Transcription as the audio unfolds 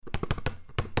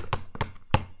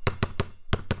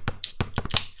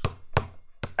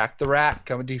Back the Rat,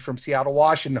 coming to you from Seattle,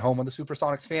 Washington, home of the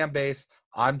Supersonics fan base.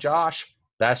 I'm Josh.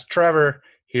 That's Trevor.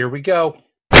 Here we go.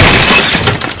 The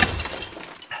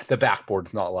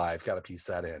backboard's not live. Got to piece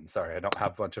that in. Sorry, I don't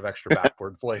have a bunch of extra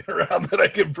backboards laying around that I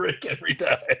can break every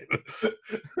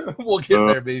time. We'll get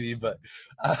there, maybe, but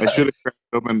I should have cracked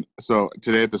open. So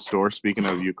today at the store, speaking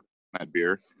of you that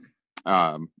beer,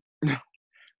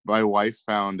 my wife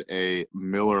found a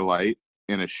Miller Lite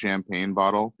in a champagne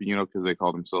bottle. You know, because they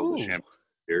call themselves the champagne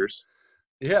beers.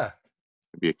 Yeah,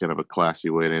 it'd be a kind of a classy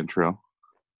way to intro.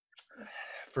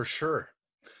 For sure.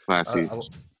 Classy,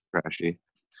 trashy.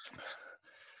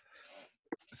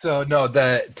 So no,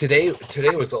 today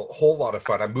was a whole lot of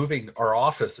fun. I'm moving our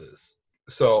offices.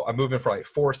 So I'm moving from like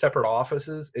 4 separate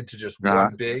offices into just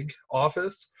one big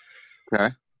office.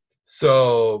 Okay.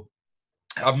 So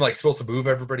I'm like supposed to move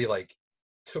everybody like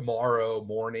tomorrow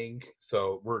morning.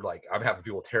 So I'm having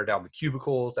people tear down the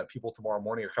cubicles that people tomorrow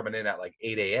morning are coming in at like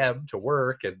 8 a.m. to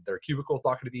work, and their cubicle's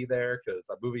not going to be there because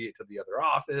I'm moving it to the other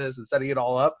office and setting it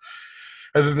all up.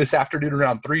 And then this afternoon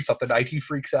around 3 something, IT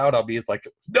freaks out on me. It's like,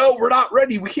 no, we're not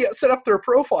ready. We can't set up their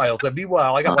profiles. And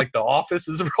meanwhile, I got like the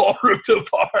offices are all ripped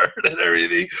apart and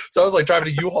everything. So I was like driving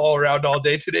a U-Haul around all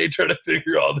day today trying to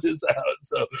figure all this out.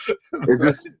 So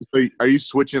are you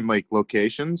switching like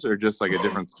locations or just like a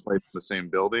different place in the same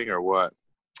building or what?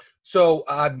 So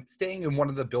I'm staying in one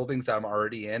of the buildings I'm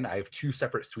already in. I have 2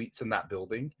 separate suites in that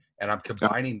building, and I'm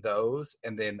combining those.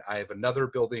 And then I have another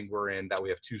building we're in that we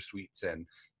have 2 suites in.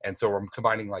 And so I'm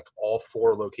combining like all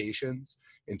 4 locations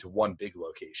into one big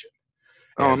location.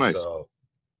 Oh, nice. So,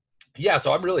 yeah,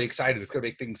 so I'm really excited. It's going to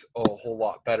make things a whole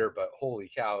lot better, but holy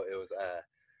cow, it was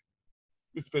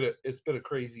it's been a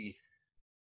crazy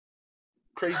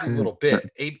little bit.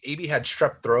 AB had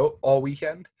strep throat all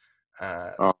weekend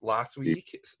last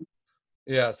week.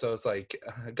 Yeah, so it's like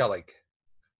I got like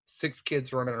 6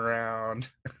 kids running around.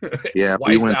 Yeah,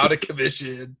 wife's out of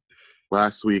commission.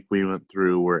 Last week we went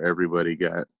through where everybody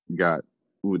got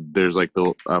there's like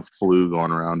the flu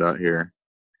going around out here.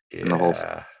 Yeah. And the whole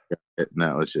and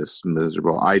that was just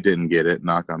miserable. I didn't get it,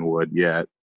 knock on wood, yet.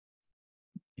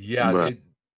 Yeah, but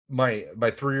my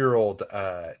 3-year-old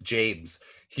James,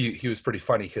 he was pretty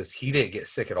funny because he didn't get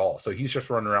sick at all. So he's just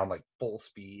running around like full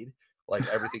speed, like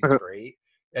everything's great.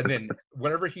 And then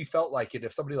whenever he felt like it,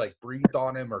 if somebody like breathed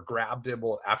on him or grabbed him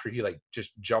after he like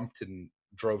just jumped and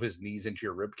drove his knees into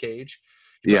your rib cage,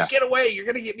 like, get away, you're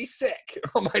gonna get me sick.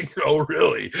 I'm like, oh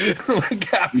really?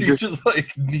 Like after you just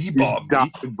like knee bomb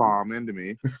into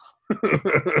me.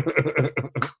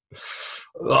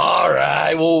 All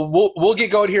right, well we'll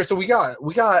get going here. So we got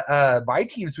my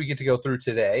teams we get to go through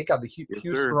today. Got the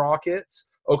Houston Rockets,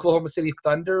 Oklahoma City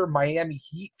Thunder, Miami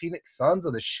Heat, Phoenix Suns,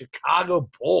 and the Chicago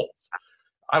Bulls.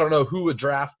 I don't know who would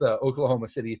draft the Oklahoma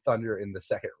City Thunder in the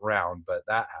second round, but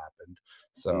that happened.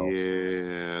 So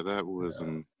yeah, that was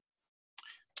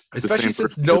especially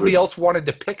since nobody else wanted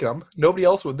to pick them. Nobody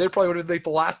else would. They probably would have been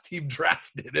the last team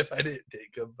drafted if I didn't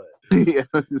take them. But yeah,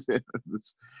 at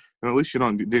least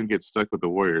you didn't get stuck with the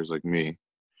Warriors like me.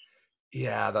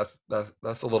 Yeah, that's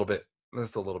a little bit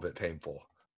painful.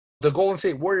 The Golden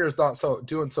State Warriors not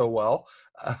doing so well.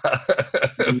 But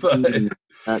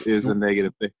that is a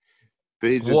negative thing.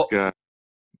 They just got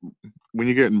when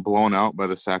you're getting blown out by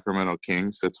the Sacramento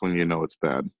Kings. That's when you know it's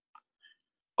bad.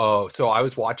 Oh, so I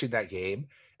was watching that game,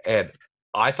 and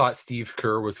I thought Steve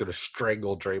Kerr was going to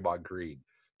strangle Draymond Green.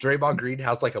 Draymond Green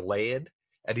has like a lay-in,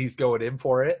 and he's going in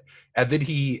for it. And then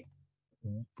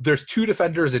there's 2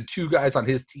 defenders and 2 guys on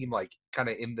his team, like kind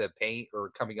of in the paint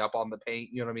or coming up on the paint.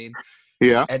 You know what I mean?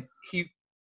 Yeah. And he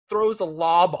throws a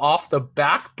lob off the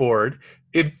backboard,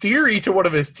 in theory, to one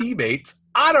of his teammates.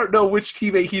 I don't know which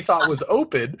teammate he thought was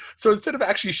open. So instead of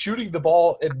actually shooting the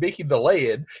ball and making the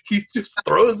lay-in, he just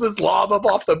throws this lob up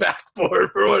off the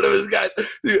backboard for one of his guys.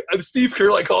 And Steve Kerr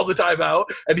like calls a timeout,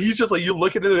 and he's just like, you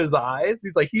looking at his eyes.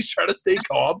 He's like, he's trying to stay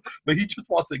calm, but he just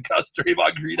wants to cuss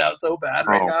Draymond Green out so bad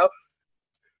right now.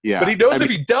 Yeah, but he knows if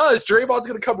he does, Draymond's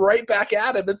going to come right back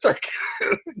at him and start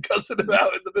cussing him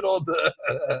out in the middle of the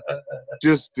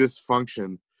just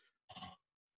dysfunction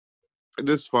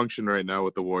right now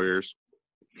with the Warriors.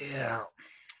 Yeah.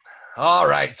 All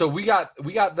right. So we got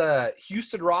the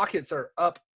Houston Rockets are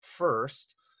up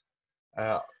first.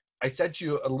 I sent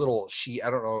you a little sheet.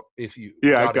 I don't know if you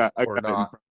got it or not.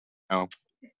 No.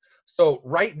 So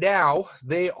right now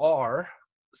they are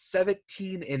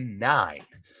 17-9.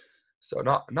 So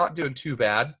not doing too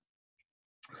bad.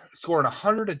 Scoring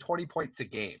 120 points a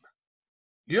game.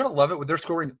 You're going to love it when they're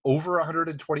scoring over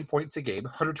 120 points a game,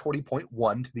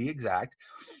 120.1 to be exact,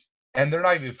 and they're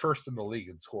not even first in the league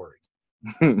in scoring.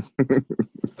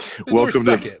 Welcome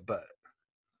second, but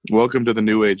welcome to the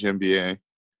new age NBA.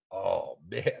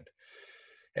 man.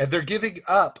 And they're giving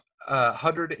up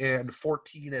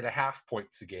 114.5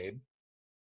 points a game.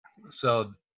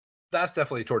 So that's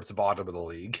definitely towards the bottom of the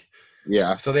league.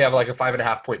 Yeah. So they have like a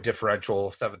 5.5 point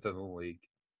differential, 7th in the league.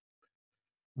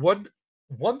 One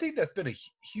thing that's been a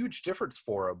huge difference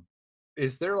for them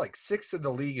is they're like 6th in the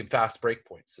league in fast break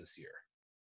points this year,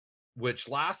 which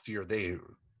last year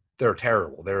they're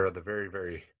terrible. They're the very,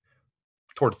 very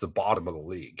towards the bottom of the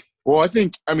league. Well,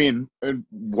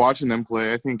 watching them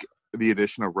play, I think the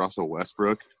addition of Russell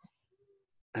Westbrook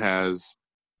has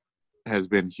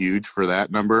been huge for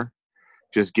that number.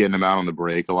 Just getting him out on the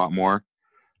break a lot more.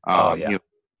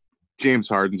 James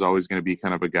Harden's always going to be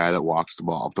kind of a guy that walks the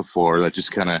ball up the floor. That's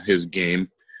just kind of his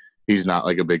game. He's not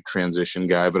like a big transition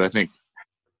guy, but I think,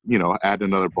 add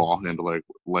another ball handler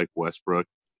like Westbrook,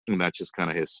 and that's just kind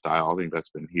of his style. I think that's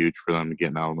been huge for them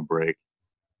getting out on the break.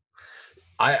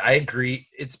 I agree.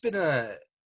 It's been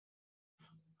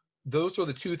those were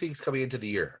the two things coming into the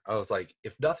year. I was like,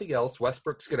 if nothing else,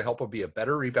 Westbrook's going to help them be a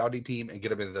better rebounding team and get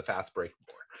them into the fast break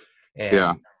more.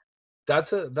 And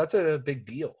that's a big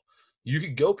deal. You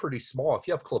can go pretty small. If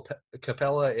you have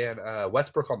Capella and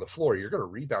Westbrook on the floor, you're going to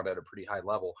rebound at a pretty high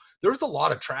level. There's a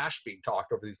lot of trash being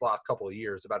talked over these last couple of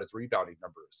years about his rebounding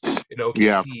numbers in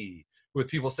OKC with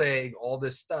people saying all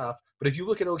this stuff. But if you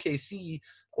look at OKC,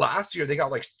 last year they got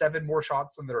like 7 more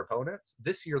shots than their opponents.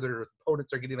 This year their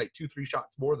opponents are getting like 2-3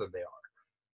 shots more than they are.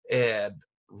 And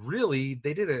really,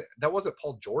 that wasn't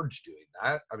Paul George doing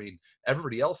that. I mean,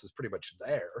 everybody else is pretty much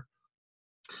there.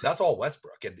 That's all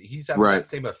Westbrook, and he's having that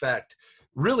same effect.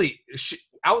 Really,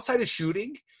 outside of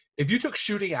shooting, if you took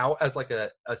shooting out as like a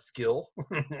skill,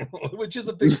 which is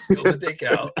a big skill to take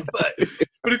out, but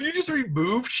if you just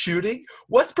remove shooting,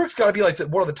 Westbrook's got to be like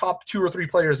one of the top 2 or 3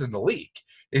 players in the league.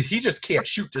 He just can't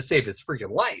shoot to save his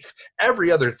freaking life.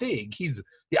 Every other thing,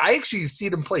 I actually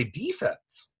seen him play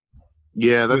defense.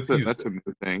 Yeah, that's a new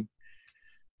thing.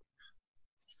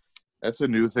 That's a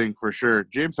new thing for sure.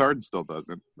 James Harden still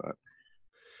doesn't, but.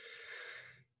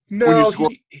 No,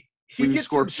 he gets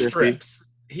some strips.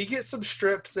 He gets some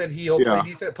strips, and he'll play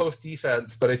decent post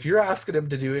defense. But if you're asking him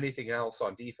to do anything else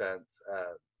on defense,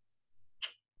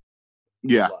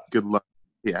 good luck.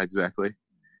 Yeah, exactly.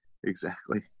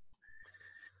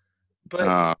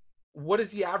 But what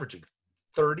is he averaging?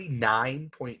 39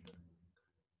 point.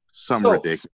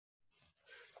 Ridiculous.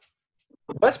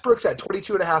 Westbrook's at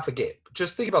 22.5 a game.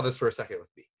 Just think about this for a second with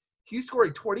me. He's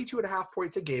scoring 22.5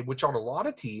 points a game, which on a lot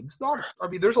of teams,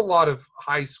 there's a lot of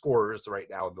high scorers right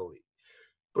now in the league.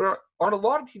 But on a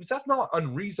lot of teams, that's not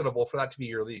unreasonable for that to be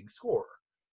your leading scorer.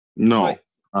 No.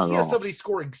 But he has somebody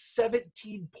scoring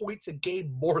 17 points a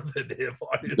game more than him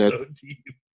on his own team.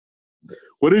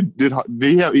 What did he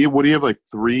have? What do you have, like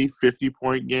 3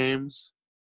 50-point games?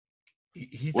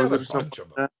 He's had a bunch of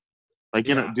them.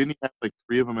 Didn't he have like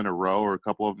 3 of them in a row or a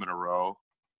couple of them in a row?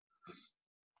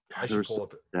 I should pull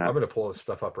up. I'm going to pull this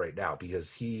stuff up right now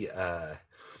because I'm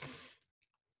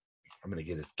going to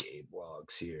get his game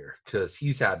logs here because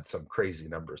he's had some crazy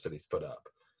numbers that he's put up.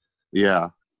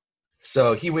 Yeah.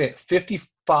 So he went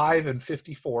 55 and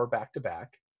 54 back to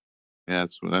back. Yeah,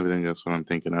 that's what I'm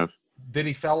thinking of. Then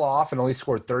he fell off and only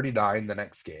scored 39 the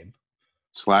next game.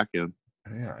 Slacking.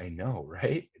 Yeah, I know,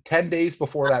 right? 10 days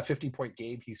before that 50-point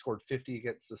game, he scored 50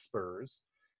 against the Spurs.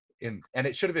 And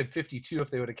it should have been 52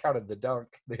 if they would have counted the dunk.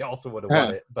 They also would have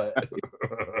won it, but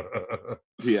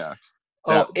yeah.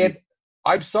 And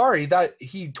I'm sorry that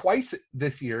he twice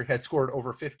this year has scored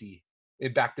over 50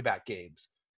 in back-to-back games.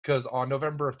 Because on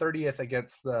November 30th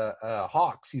against the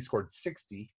Hawks, he scored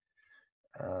 60.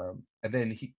 And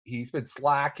then he's been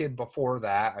slacking before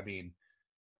that. I mean,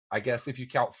 I guess if you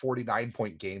count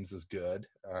 49-point games is good.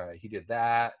 He did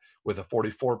that with a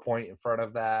 44-point in front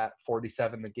of that,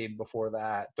 47 the game before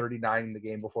that, 39 the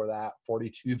game before that,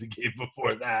 42 the game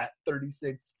before that,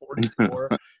 36, 44.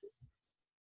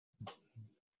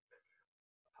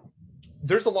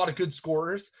 There's a lot of good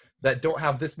scorers that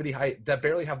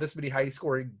barely have this many high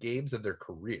scoring games in their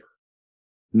career.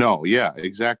 No, yeah,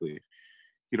 exactly.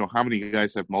 How many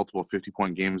guys have multiple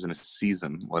 50-point games in a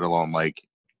season, let alone like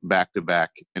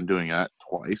back-to-back and doing that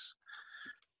twice?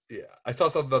 Yeah. I saw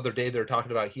something the other day. They're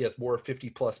talking about he has more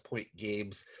 50-plus point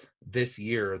games this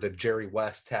year than Jerry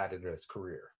West had in his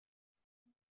career.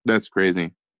 That's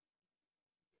crazy.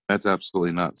 That's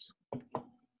absolutely nuts.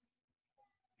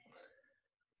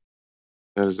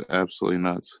 That is absolutely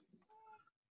nuts.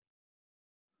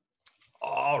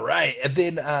 All right. And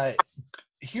then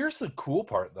here's the cool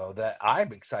part, though, that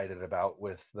I'm excited about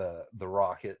with the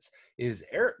Rockets is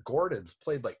Eric Gordon's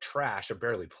played like trash and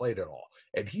barely played at all.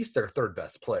 And he's their 3rd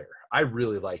best player. I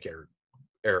really like Eric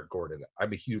Eric Gordon.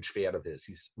 I'm a huge fan of his.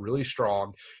 He's really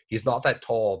strong. He's not that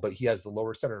tall, but he has the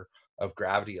lower center of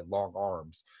gravity and long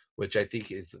arms, which I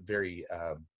think is very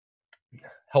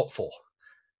helpful.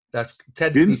 That's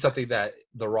tends to be something that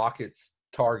the Rockets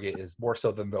target is more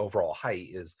so than the overall height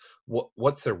is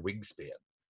what's their wingspan.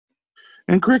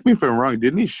 And correct me if I'm wrong,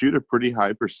 didn't he shoot a pretty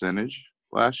high percentage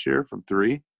last year from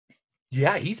three?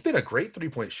 Yeah, he's been a great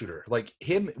three-point shooter. Like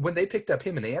him, when they picked up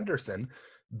him and Anderson,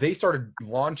 they started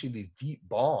launching these deep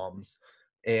bombs,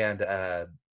 and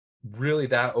really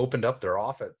that opened up their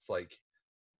offense. Like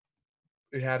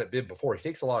it hadn't been before. He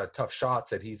takes a lot of tough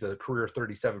shots, and he's a career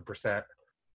 37%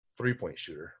 three-point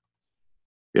shooter.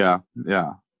 Yeah.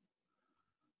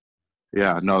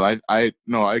 No,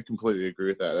 I completely agree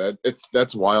with that.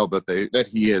 That's wild that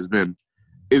he has been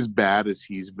as bad as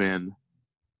he's been,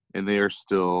 and they are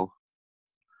still,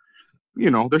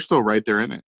 they're still right there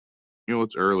in it.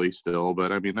 It's early still,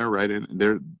 but I mean they're right in.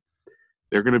 They're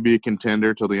going to be a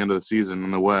contender till the end of the season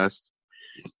in the West.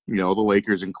 The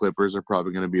Lakers and Clippers are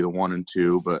probably going to be the 1 and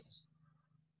 2, but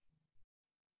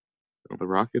the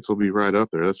Rockets will be right up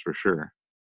there. That's for sure.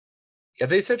 Yeah,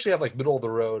 they essentially have like middle of the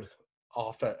road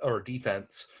offense or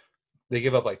defense. They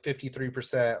give up like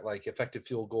 53% like effective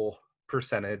field goal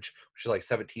percentage, which is like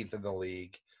 17th in the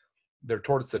league. They're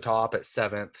towards the top at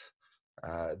 7th.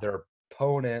 Their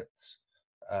opponents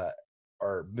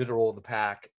are middle of the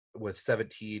pack with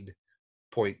 17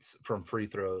 points from free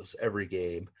throws every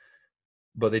game.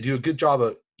 But they do a good job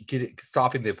of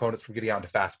stopping the opponents from getting out into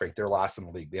fast break. They're last in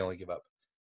the league. They only give up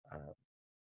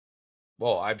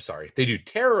I'm sorry. They do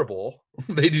terrible.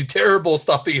 They do terrible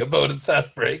stopping opponents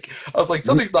fast break. I was like,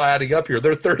 something's not adding up here.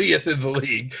 They're 30th in the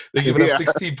league. They're giving up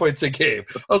 16 points a game.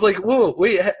 I was like, whoa,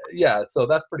 wait. Yeah, so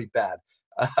that's pretty bad.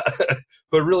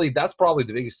 But really, that's probably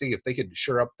the biggest thing. If they could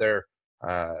shore up their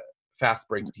fast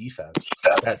break defense,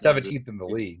 at 17th in the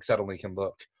league suddenly can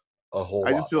look a whole lot.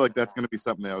 I just feel like that's going to be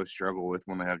something they always struggle with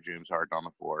when they have James Harden on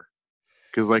the floor.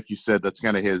 Because like you said, that's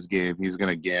kind of his game. He's going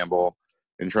to gamble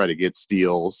and try to get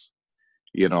steals.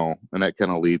 And that kind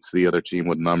of leads the other team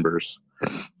with numbers.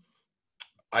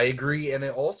 I agree. And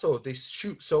it also, if they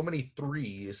shoot so many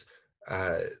threes,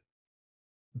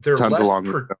 they're Tons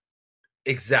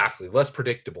less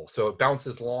predictable. So it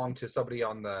bounces long to somebody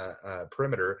on the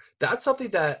perimeter. That's something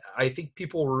that I think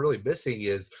people were really missing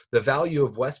is the value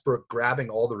of Westbrook grabbing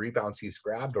all the rebounds he's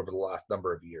grabbed over the last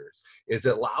number of years is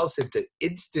it allows him to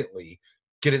instantly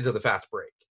get into the fast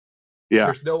break. Yeah.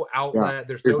 There's no outlet. Yeah.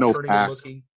 There's no turning and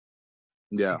looking.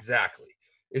 Yeah, exactly.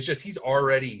 It's just he's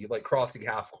already like crossing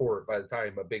half court by the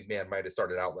time a big man might have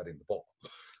started outletting the ball.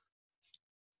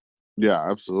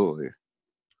 Yeah, absolutely.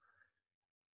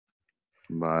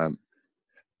 But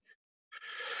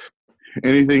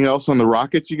anything else on the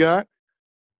Rockets you got?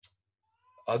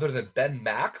 Other than Ben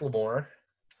McLemore.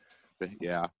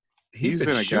 Yeah. He's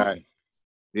been a guy.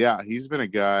 Yeah, he's been a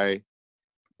guy.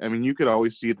 I mean, you could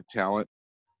always see the talent,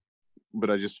 but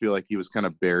I just feel like he was kind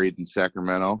of buried in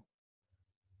Sacramento.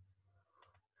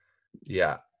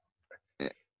 Yeah.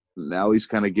 Now he's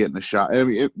kind of getting a shot. I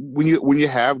mean, when you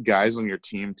have guys on your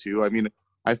team too, I mean,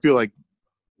 I feel like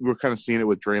we're kind of seeing it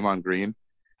with Draymond Green.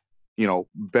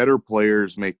 Better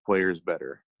players make players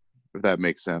better, if that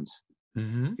makes sense.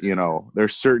 Mm-hmm.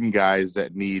 There's certain guys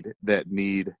that need,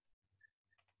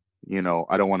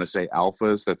 I don't want to say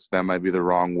alphas. That might be the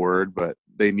wrong word, but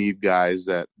they need guys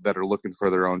that are looking for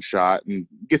their own shot and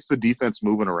gets the defense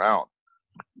moving around.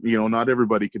 Not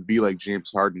everybody could be like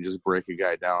James Harden, just break a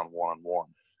guy down one-on-one.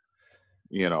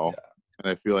 And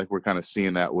I feel like we're kind of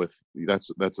seeing that with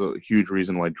that's a huge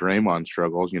reason why Draymond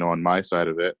struggles. On my side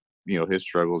of it, his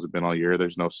struggles have been all year.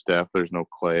 There's no Steph, there's no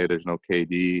Clay, there's no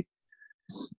KD.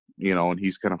 And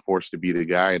he's kind of forced to be the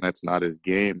guy, and that's not his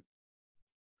game.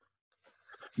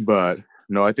 But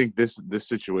no, I think this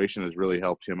situation has really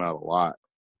helped him out a lot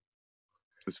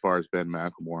as far as Ben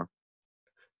McLemore.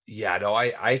 Yeah, no,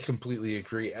 I completely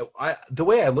agree. The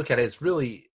way I look at it is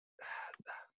really,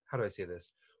 how do I say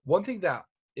this? One thing that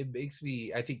it makes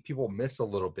me, I think people miss a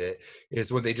little bit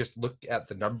is when they just look at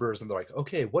the numbers and they're like,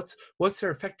 okay, what's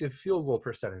their effective field goal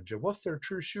percentage and what's their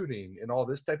true shooting and all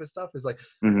this type of stuff is like,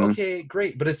 okay,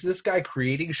 great. But is this guy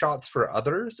creating shots for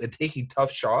others and taking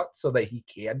tough shots so that he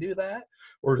can do that?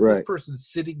 Or is this person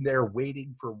sitting there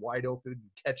waiting for wide open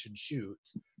catch and shoot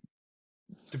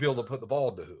to be able to put the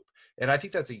ball in the hoop? And I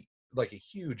think that's a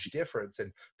huge difference.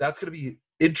 And that's going to be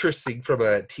interesting from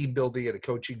a team building and a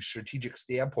coaching strategic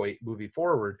standpoint moving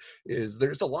forward is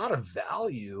there's a lot of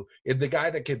value in the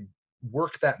guy that can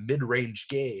work that mid-range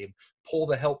game, pull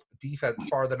the help defense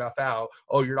far enough out.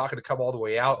 Oh, you're not going to come all the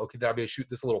way out. Okay, then I'm going to shoot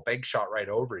this little bank shot right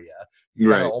over you. You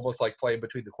kind of Right. almost like playing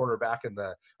between the quarterback and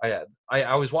the.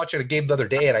 I was watching a game the other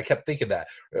day and I kept thinking that,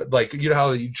 like, you know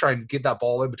how you try and get that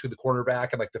ball in between the cornerback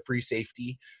and like the free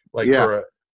safety, like Yeah. for a.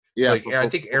 Yeah. Like, I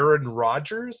think Aaron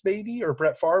Rodgers maybe, or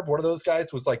Brett Favre, one of those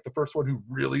guys was like the first one who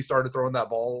really started throwing that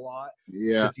ball a lot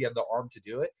Yeah. because he had the arm to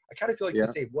do it. I kind of feel like Yeah.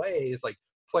 the same way is like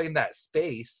playing that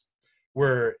space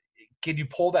where can you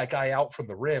pull that guy out from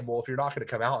the rim? Well, if you're not going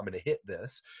to come out, I'm going to hit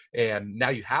this. And now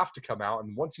you have to come out.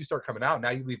 And once you start coming out,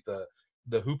 now you leave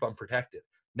the hoop unprotected.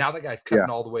 Now that guy's cutting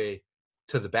all the way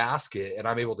to the basket and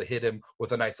I'm able to hit him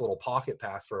with a nice little pocket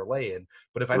pass for a lay-in.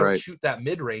 But if I don't shoot that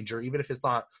mid-ranger, even if it's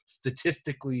not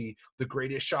statistically the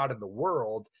greatest shot in the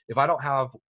world, if I don't have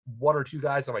one or two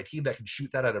guys on my team that can shoot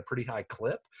that at a pretty high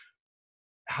clip,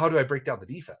 how do I break down the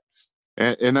defense?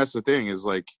 And that's the thing is,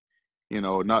 like, you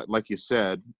know, not like you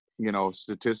said, you know,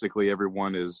 statistically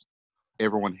everyone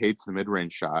hates the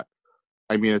mid-range shot.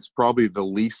 I mean, it's probably the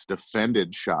least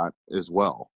defended shot as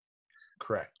well.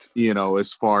 Correct. You know,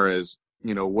 as far as,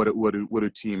 you know, what do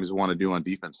teams want to do on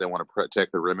defense? They want to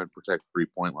protect the rim and protect the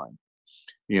 3-point line.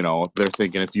 You know, they're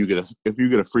thinking if you get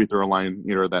a free throw line,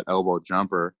 you know, that elbow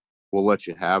jumper, we'll let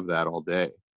you have that all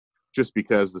day, just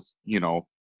because this, you know.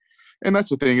 And that's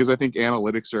the thing is, I think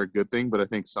analytics are a good thing, but I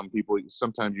think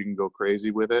sometimes you can go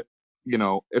crazy with it. You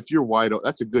know, if you're wide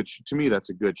open, to me,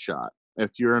 that's a good shot.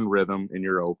 If you're in rhythm and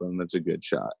you're open, that's a good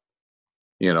shot.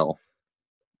 You know,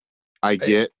 I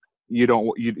get you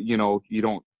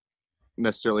don't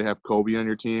necessarily have Kobe on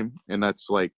your team, and that's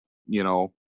like, you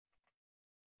know,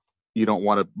 you don't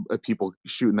want people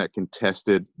shooting that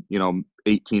contested, you know,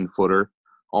 18-footer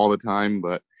all the time,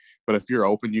 but if you're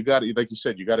open, you got to, like you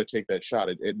said, you got to take that shot.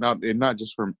 Not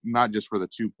just for the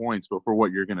 2 points, but for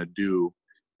what you're going to do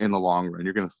in the long run.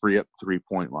 You're going to free up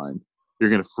 3-point line. You're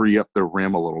going to free up the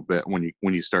rim a little bit when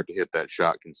you start to hit that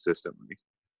shot consistently.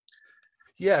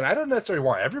 Yeah, and I don't necessarily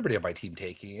want everybody on my team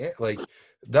taking it. Like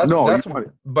that's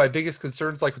my biggest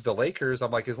concerns. Like with the Lakers,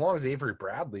 I'm like, as long as Avery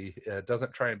Bradley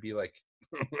doesn't try and be like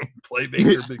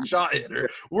playmaker, big shot hitter,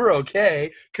 we're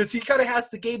okay. Because he kind of has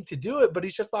the game to do it, but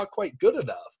he's just not quite good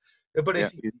enough. But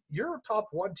if you're top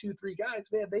 1, 2, 3 guys,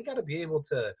 man, they got to be able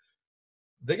to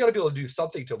do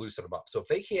something to loosen them up. So if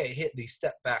they can't hit these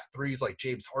step back threes like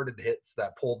James Harden hits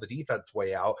that pull the defense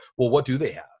way out, well, what do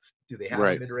they have? Do they have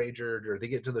a mid-ranger? Do they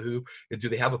get to the hoop? And do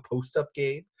they have a post-up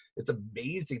game? It's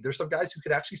amazing. There's some guys who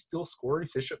could actually still score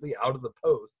efficiently out of the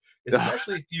post,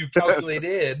 especially if you calculate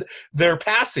in their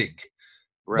passing.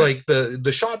 Right. Like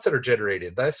the shots that are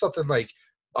generated. That's something like,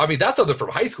 I mean, that's something from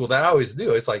high school that I always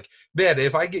knew. It's like, man,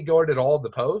 if I get going at all in the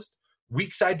post,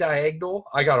 weak side diagonal,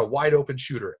 I got a wide open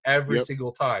shooter every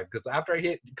single time. Because after I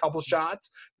hit a couple shots,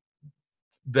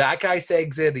 that guy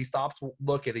sags in, he stops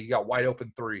looking, and he got wide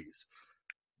open threes.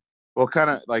 Well, kind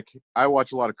of like I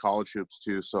watch a lot of college hoops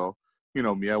too. So, you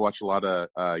know me, I watch a lot of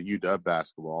UW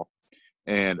basketball.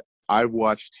 And I've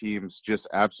watched teams just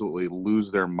absolutely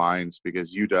lose their minds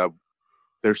because UW,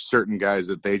 there's certain guys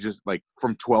that they just, like,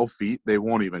 from 12 feet, they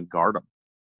won't even guard them.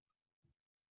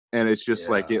 And it's just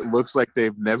like, it looks like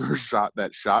they've never shot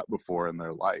that shot before in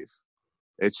their life.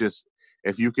 It's just,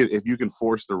 if you can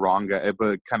force the wrong guy,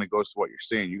 but it kind of goes to what you're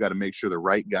saying. You got to make sure the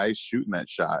right guy's shooting that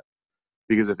shot,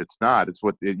 because if it's not,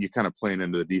 you're kind of playing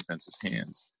into the defense's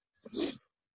hands.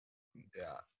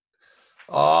 Yeah.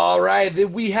 All right.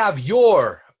 Then we have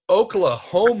your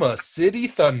Oklahoma City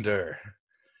Thunder.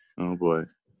 Oh, boy.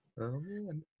 Oh,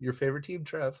 man. Your favorite team,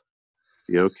 Trev.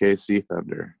 The OKC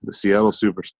Thunder. The Seattle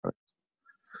Superstars.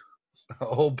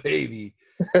 Oh, baby.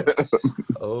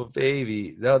 Oh,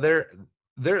 baby. No, they're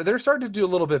starting to do a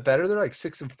little bit better. They're like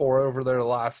 6-4 over their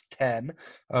last 10.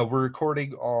 We're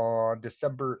recording on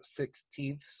December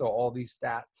 16th, so all these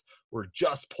stats were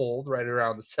just pulled right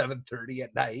around 7:30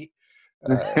 at night.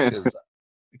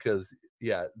 Because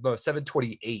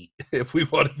 7:28 if we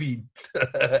want to be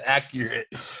accurate.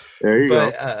 There you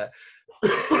go.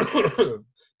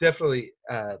 Definitely.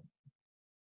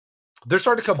 They're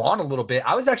starting to come on a little bit.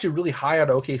 I was actually really high on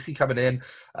OKC coming in.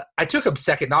 I took them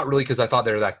second, not really because I thought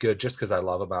they were that good, just because I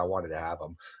love them and I wanted to have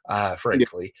them,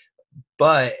 frankly. Yeah.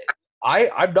 But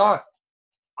I'm not.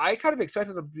 I kind of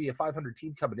expected them to be a 500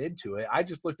 team coming into it. I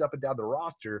just looked up and down the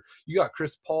roster. You got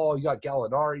Chris Paul, you got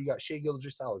Gallinari, you got Shai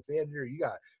Gilgeous-Alexander, you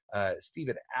got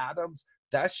Steven Adams.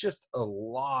 That's just a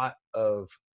lot of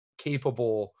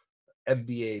capable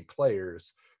NBA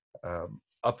players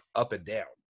up and down.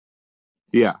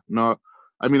 Yeah, no,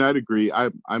 I mean, I'd agree.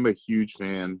 I'm a huge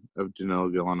fan of Danilo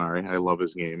Gallinari. I love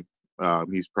his game.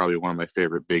 He's probably one of my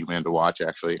favorite big men to watch,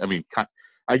 actually. I mean,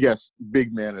 I guess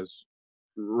big man is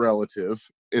relative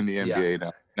in the Yeah.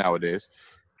 NBA nowadays.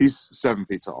 He's 7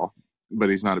 feet tall, but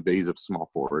he's not he's a small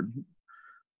forward.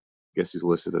 Guess he's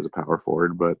listed as a power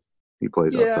forward, but he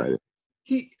plays Yeah. outside it.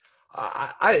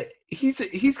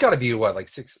 He's got to be what, like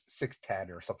 6'10"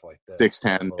 or something like this.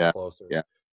 6'10", a little yeah. closer. Yeah.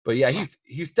 But yeah,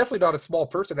 he's definitely not a small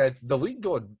person. And the league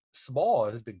going small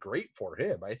has been great for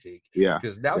him, I think. Yeah.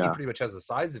 Because now he pretty much has a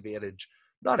size advantage,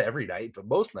 not every night, but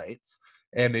most nights.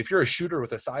 And if you're a shooter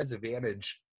with a size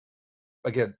advantage,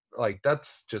 again, like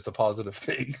that's just a positive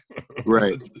thing.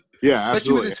 Right. Yeah, Especially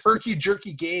absolutely. with his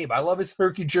herky-jerky game. I love his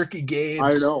herky-jerky game.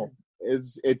 I know.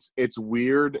 It's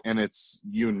weird and it's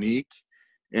unique,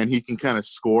 and he can kind of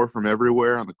score from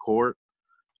everywhere on the court,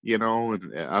 you know,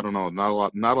 and I don't know, not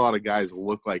a lot of guys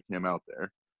look like him out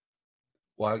there.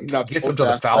 Well, it gets him to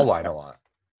the foul line a lot.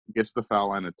 Gets the foul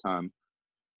line a ton,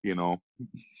 you know.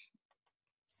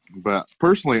 But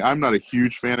personally, I'm not a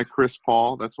huge fan of Chris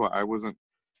Paul. That's why I wasn't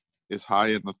as high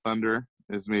in the Thunder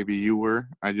as maybe you were.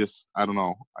 I don't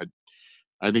know.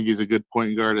 I think he's a good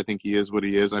point guard. I think he is what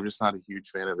he is. I'm just not a huge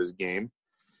fan of his game.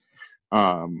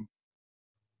 But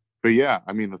yeah,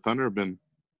 I mean, the Thunder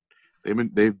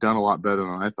they've done a lot better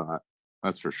than I thought.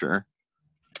 That's for sure.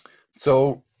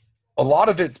 So a lot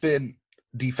of it's been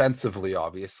defensively,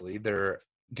 obviously. They're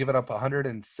giving up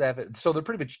 107. So they're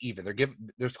pretty much even.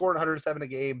 They're scoring 107 a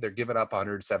game. They're giving up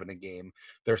 107 a game.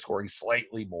 They're scoring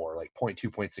slightly more, like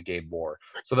 0.2 points a game more.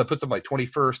 So that puts them like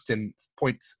 21st in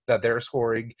points that they're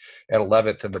scoring and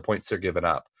 11th in the points they're giving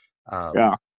up.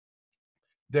 Yeah.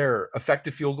 Their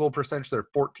effective field goal percentage, they're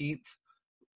 14th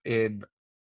in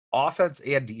offense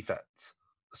and defense.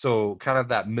 So kind of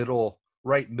that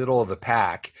right middle of the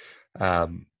pack.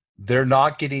 They're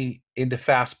not getting into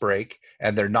fast break,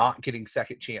 and they're not getting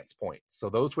second chance points. So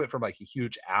those went from like a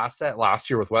huge asset last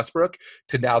year with Westbrook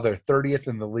to now they're 30th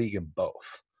in the league in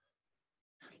both.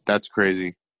 That's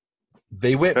crazy.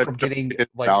 They went from getting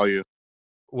like value.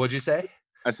 What'd you say?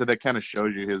 I said that kind of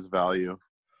shows you his value.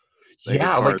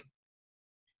 Yeah,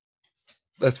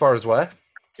 as far as what?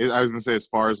 I was going to say, as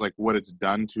far as like what it's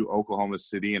done to Oklahoma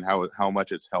City and how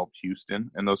much it's helped Houston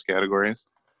in those categories.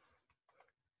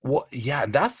 Well, yeah,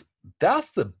 that's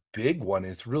the big one,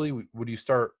 is really when you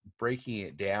start breaking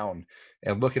it down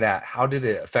and looking at how did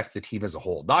it affect the team as a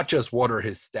whole, not just what are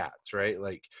his stats, right?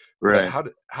 Like, right.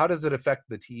 How does it affect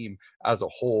the team as a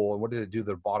whole, and what did it do to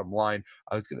their bottom line?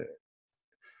 I'm seeing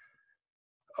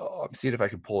if I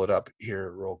can pull it up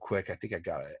here real quick. I think I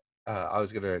got it.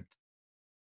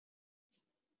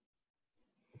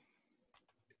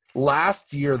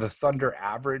 Last year, the Thunder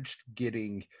averaged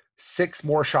getting 6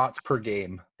 more shots per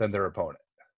game than their opponent,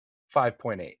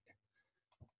 5.8.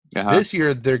 This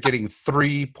year, they're getting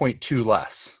 3.2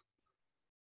 less.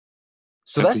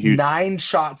 So that's 9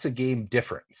 shots a game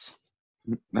difference.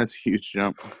 That's a huge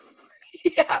jump.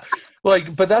 Yeah.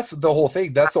 But that's the whole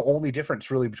thing. That's the only difference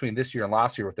really between this year and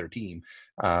last year with their team.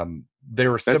 They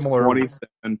were similar.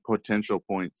 27 potential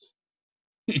points.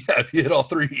 Yeah, if you hit all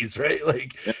threes, right?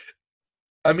 Yeah.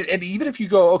 I mean, and even if you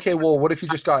go, okay, well, what if you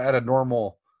just got at a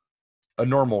normal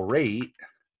rate?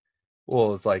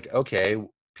 Well, it's like, okay,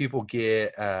 people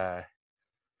get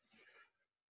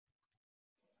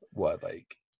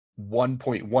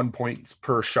 1.1 points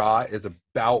per shot is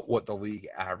about what the league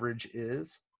average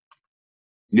is.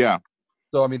 Yeah.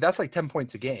 So I mean, that's like 10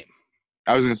 points a game.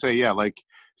 I was gonna say, yeah, like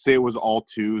say it was all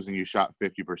twos and you shot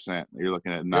 50%, you're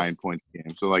looking at 9 points a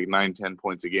game. So like 9-10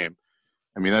 points a game.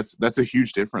 I mean, that's a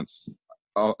huge difference.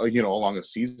 Along a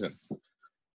season.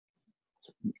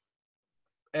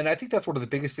 And I think that's one of the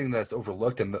biggest things that's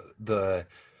overlooked. And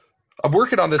I'm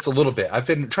working on this a little bit. I've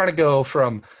been trying to go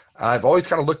from, I've always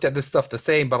kind of looked at this stuff the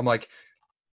same, but I'm like,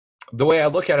 the way I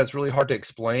look at it is really hard to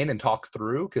explain and talk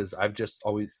through, because I've just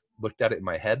always looked at it in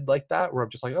my head like that, where I'm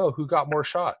just like, oh, who got more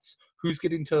shots? Who's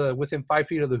getting to within 5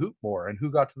 feet of the hoop more? And who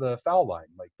got to the foul line?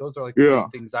 Like, those are like the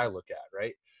things I look at,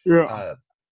 right? Yeah.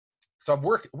 So I'm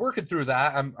working through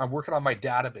that. I'm working on my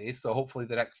database. So hopefully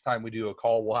the next time we do a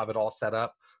call, we'll have it all set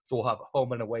up. So we'll have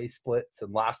home and away splits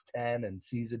and last 10 and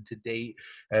season to date,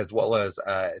 as well as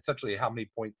essentially how many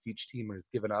points each team has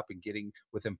given up and getting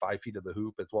within 5 feet of the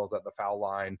hoop, as well as at the foul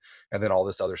line, and then all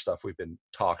this other stuff we've been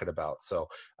talking about. So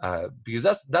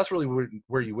because that's really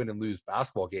where you win and lose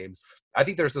basketball games. I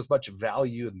think there's as much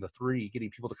value in the three,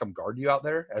 getting people to come guard you out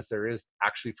there, as there is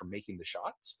actually from making the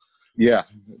shots. Yeah,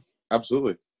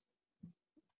 absolutely.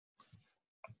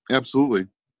 Absolutely.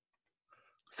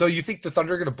 So you think the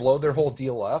Thunder are going to blow their whole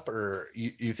deal up, or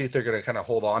you think they're going to kind of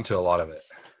hold on to a lot of it?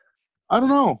 I don't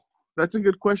know. That's a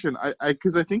good question.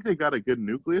 Because I think they got a good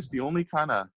nucleus. The only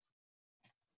kind of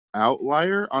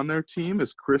outlier on their team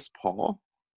is Chris Paul.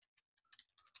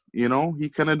 He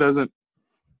kind of doesn't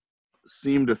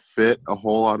seem to fit a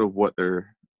whole lot of what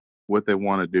they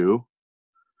want to do.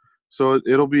 So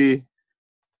it'll be,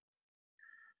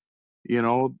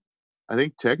 I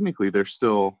think technically they're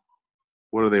still,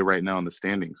 what are they right now in the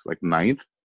standings? Like 9th,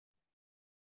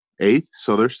 8th.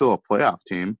 So they're still a playoff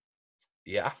team.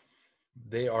 Yeah,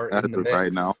 they are as in the of mix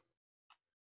right now.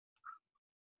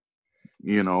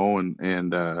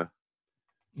 And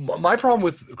my problem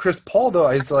with Chris Paul though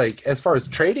is like, as far as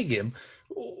trading him,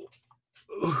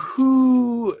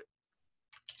 who's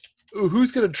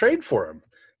going to trade for him?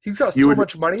 He's got so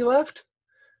much money left.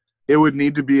 It would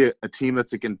need to be a team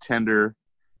that's a contender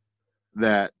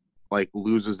that like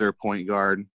loses their point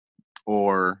guard,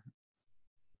 or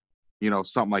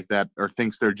something like that, or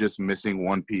thinks they're just missing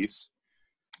one piece.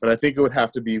 But I think it would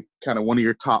have to be kind of one of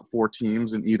your top 4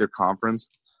 teams in either conference.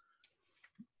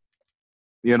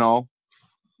 I'm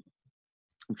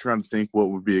trying to think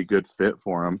what would be a good fit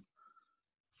for him.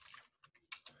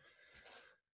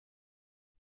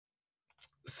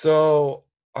 So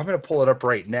I'm going to pull it up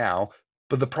right now.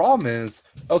 But the problem is,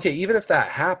 okay, even if that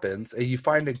happens and you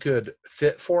find a good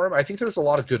fit for him, I think there's a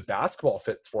lot of good basketball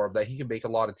fits for him that he can make a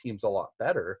lot of teams a lot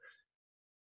better.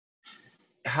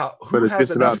 Who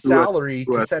has enough salary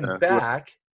to send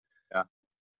back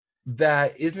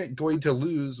that isn't going to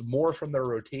lose more from their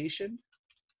rotation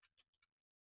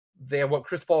than what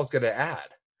Chris Paul is going to add?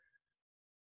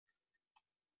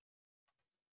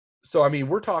 So, I mean,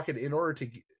 we're talking, in order to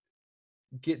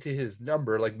get to his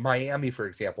number, like Miami, for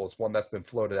example, is one that's been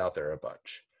floated out there a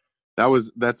bunch.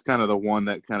 That's kind of the one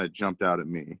that kind of jumped out at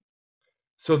me.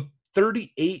 So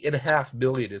 $38.5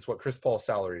 million is what Chris Paul's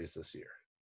salary is this year.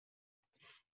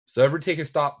 So ever take a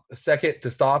second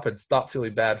to stop and stop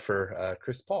feeling bad for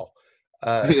Chris Paul,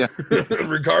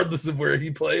 regardless of where he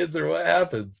plays or what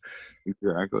happens.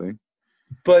 Exactly.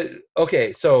 But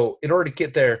okay, so in order to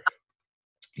get there,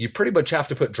 you pretty much have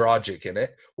to put Dragic in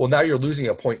it. Well, now you're losing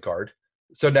a point guard.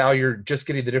 So now you're just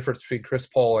getting the difference between Chris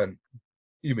Paul and,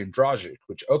 you mean, Dragic,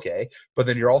 which, okay. But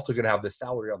then you're also going to have this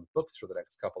salary on the books for the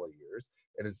next couple of years.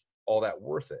 And is all that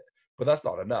worth it? But that's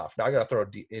not enough. Now I got to throw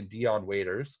in Dion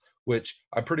Waiters, which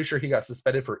I'm pretty sure he got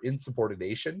suspended for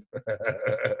insubordination,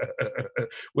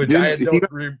 which I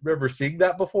don't remember seeing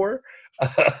that before.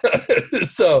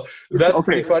 So that's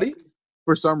pretty funny.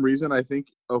 For some reason, I think,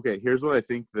 here's what I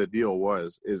think the deal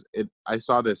was. I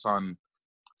saw this on,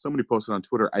 somebody posted on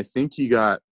Twitter. I think he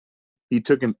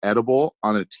took an edible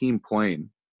on a team plane.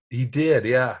 He did,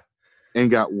 yeah. And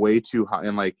got way too high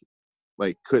and like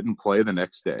couldn't play the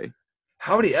next day.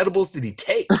 How many edibles did he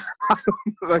take? I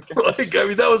mean,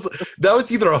 that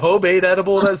was either a homemade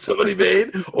edible that somebody made,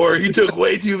 or he took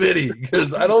way too many.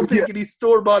 Because I don't think any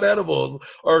store-bought edibles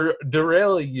are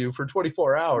derailing you for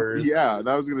 24 hours. Yeah,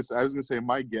 I was gonna say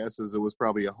my guess is it was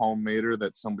probably a homemader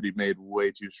that somebody made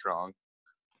way too strong.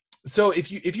 So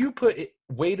if you put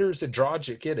Waiters and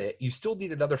Dragic in it, you still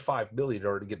need another $5 million in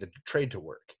order to get the trade to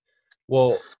work.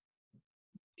 Well,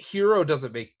 Hero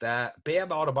doesn't make that. Bam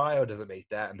Adebayo doesn't make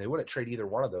that, and they wouldn't trade either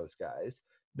one of those guys.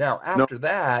 Now, after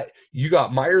that, you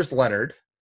got Myers Leonard,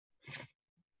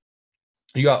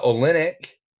 you got Olynyk,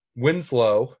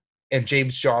 Winslow, and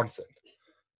James Johnson.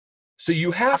 So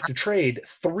you have to trade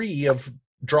 3 of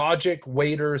Dragic,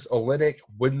 Waiters, Olynyk,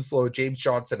 Winslow, James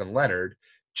Johnson, and Leonard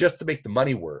just to make the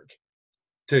money work.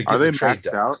 Are they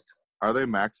maxed out? Are they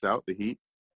maxed out, the Heat,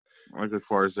 like as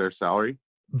far as their salary?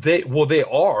 They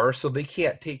are, so they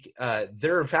can't take.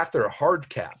 They're hard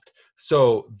capped,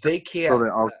 so they can't.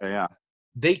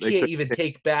 They can't even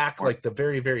take back like the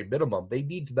very, very minimum. They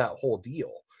need that whole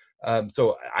deal.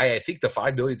 So I think the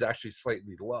 $5 million is actually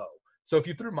slightly low. So if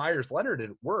you threw Myers Leonard,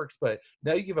 it works. But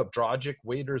now you give up Dragic,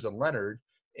 Waiters, and Leonard,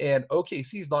 and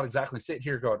OKC is not exactly sitting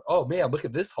here going, "Oh man, look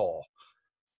at this haul."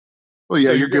 Well,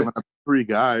 yeah, so you're giving up 3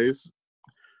 guys,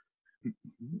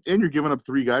 and you're giving up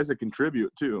 3 guys that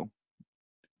contribute too.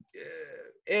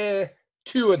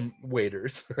 2 and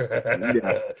Waiters.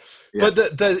 Yeah. But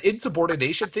the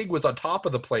insubordination thing was on top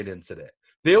of the plane incident.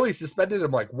 They only suspended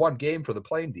him like 1 game for the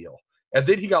plane deal. And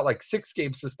then he got like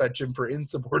 6-game suspension for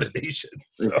insubordination.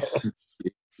 So.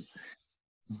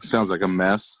 Sounds like a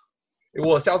mess.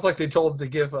 Well, it sounds like they told him to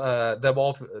give them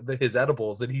all his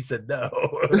edibles, and he said no.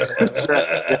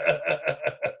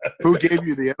 Who gave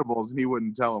you the edibles and he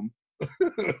wouldn't tell him?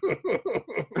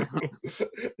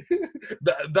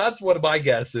 That's what my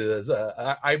guess is.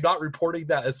 I'm not reporting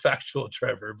that as factual,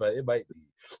 Trevor, but it might be.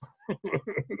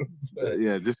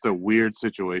 Yeah, just a weird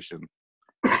situation.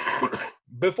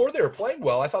 Before they were playing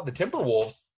well, I thought the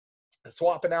Timberwolves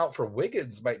swapping out for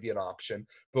Wiggins might be an option,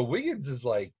 but Wiggins is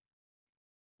like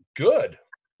good.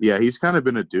 Yeah, he's kind of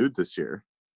been a dude this year.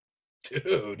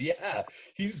 Dude, yeah.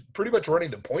 He's pretty much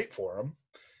running the point for him.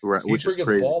 right, He's which is bringing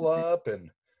the crazy. ball up,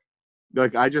 and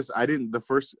Like I didn't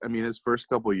his first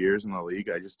couple of years in the league,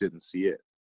 I just didn't see it.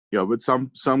 But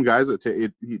some guys it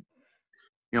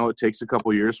takes a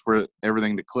couple of years for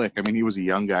everything to click. I mean, he was a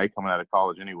young guy coming out of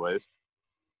college, anyways.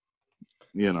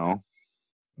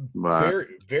 But very,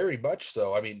 very much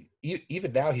so. I mean,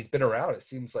 even now he's been around. It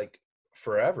seems like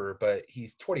forever, but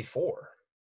he's 24.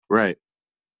 right,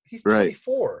 He's right.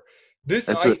 24. This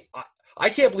That's what. I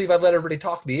can't believe I let everybody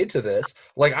talk me into this.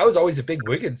 Like I was always a big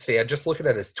Wiggins fan, just looking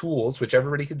at his tools, which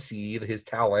everybody can see his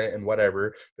talent and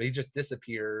whatever. But he just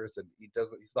disappears, and he's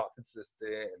not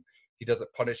consistent, and he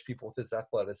doesn't punish people with his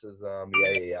athleticism.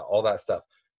 Yeah, all that stuff.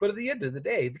 But at the end of the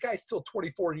day, the guy's still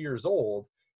 24 years old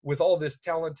with all this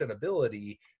talent and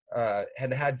ability,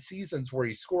 and had seasons where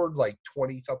he scored like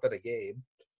 20 something a game,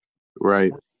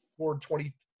 Right. scored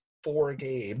 24 a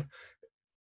game.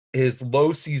 His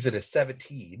low season is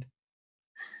 17.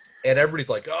 And everybody's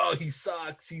like, "Oh, he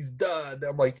sucks. He's done."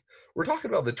 I'm like, we're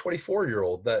talking about the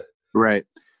 24-year-old that. Right.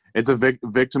 It's a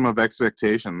victim of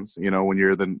expectations. When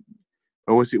you're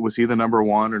was he the number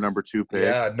 1 or number 2 pick?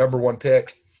 Yeah, number 1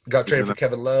 pick. Got traded for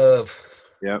Kevin Love.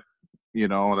 Yep.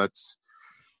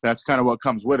 That's kind of what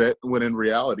comes with it. When in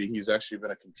reality, he's actually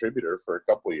been a contributor for a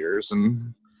couple of years,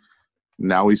 and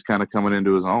now he's kind of coming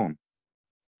into his own.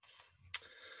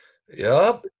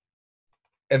 Yep.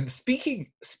 And speaking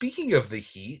of the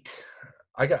Heat,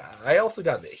 I also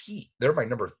got the Heat. They're my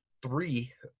number 3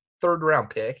 third round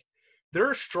pick.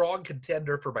 They're a strong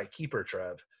contender for my keeper,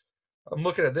 Trev. I'm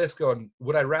looking at this going,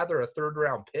 would I rather a third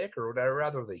round pick or would I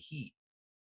rather the Heat?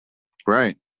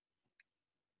 Right.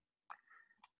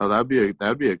 Oh, that'd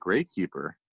be a great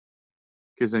keeper,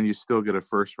 because then you still get a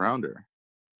first rounder.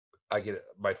 I get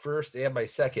my first and my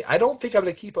second. I don't think I'm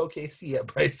going to keep OKC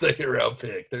at my second round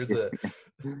pick. There's a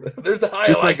high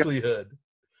Just likelihood.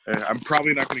 I'm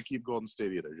probably not going to keep Golden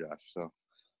State either, Josh. So.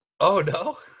 Oh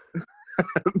no.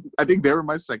 I think they were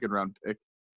my second round pick.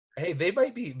 Hey,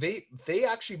 they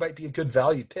actually might be a good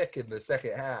value pick in the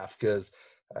second half, because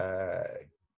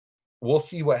we'll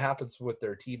see what happens with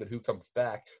their team and who comes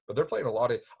back. But they're playing a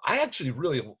lot of. I actually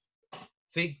really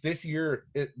think this year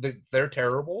they're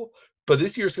terrible, but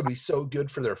this year's going to be so good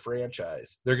for their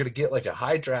franchise. They're going to get like a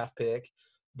high draft pick.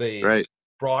 They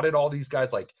brought in all these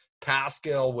guys like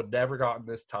Pascal would never gotten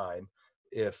this time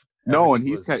if. No, and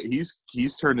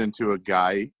he's turned into a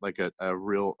guy like a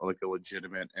real, like a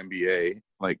legitimate NBA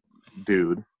like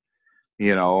dude,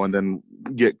 and then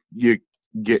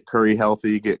get Curry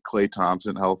healthy, get Klay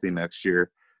Thompson healthy next year.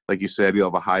 Like you said,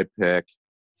 you'll have a high pick.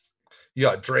 You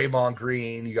got Draymond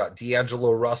Green, you got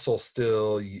D'Angelo Russell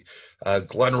still.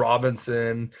 Glenn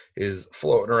Robinson is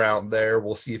floating around there.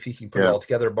 We'll see if he can put it all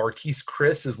together. Marquise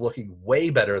Chris is looking way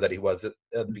better than he was at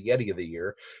the beginning of the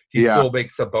year. He still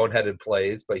makes some boneheaded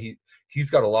plays, but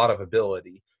he's got a lot of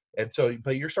ability. And so,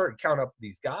 but you're starting to count up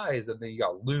these guys, and then you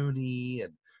got Looney,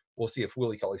 and we'll see if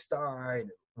Willie Cauley-Stein,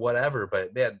 whatever.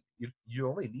 But man, you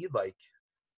only need like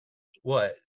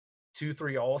what?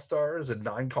 2-3 all-stars and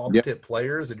 9 competent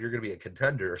players, and you're going to be a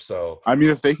contender. So I mean,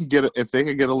 if they could get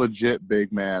a legit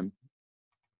big man,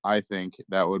 I think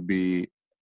that would be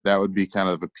kind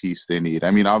of a piece they need.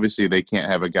 I mean, obviously they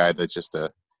can't have a guy that's just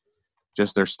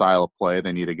their style of play.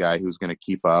 They need a guy who's going to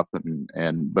keep up,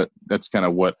 but that's kind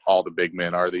of what all the big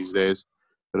men are these days.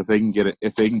 But if they can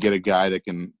get a guy that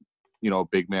can, a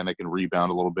big man that can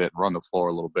rebound a little bit, run the floor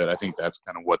a little bit, I think that's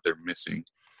kind of what they're missing.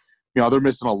 They're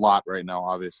missing a lot right now,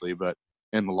 obviously, but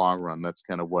in the long run, that's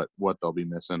kind of what they'll be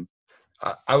missing.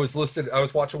 I was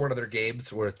watching one of their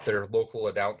games with their local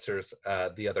announcers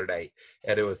the other night,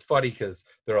 and it was funny because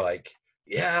they're like,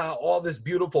 yeah, all this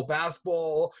beautiful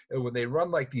basketball, and when they run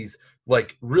like these,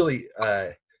 like really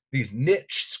these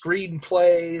niche screen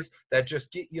plays that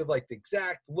just get you like the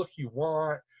exact look you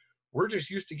want, we're just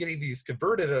used to getting these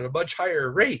converted at a much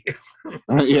higher rate.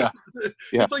 Yeah.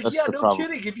 It's like, yeah, no problem.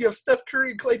 Kidding. If you have Steph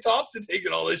Curry and Klay Thompson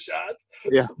taking all the shots.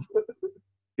 Yeah.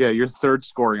 Yeah, your third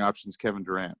scoring option is Kevin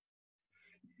Durant.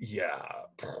 Yeah.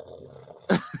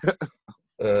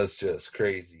 That's just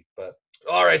crazy. But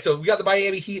all right, so we got the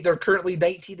Miami Heat. They're currently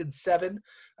 19-7.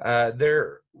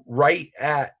 They're right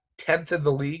at 10th in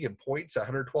the league in points,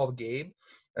 112 a game,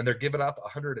 and they're giving up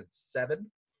 107.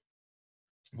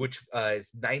 Which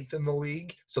is 9th in the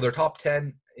league. So they're top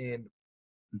 10 in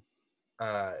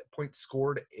points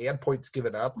scored and points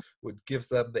given up, which gives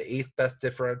them the 8th best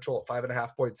differential at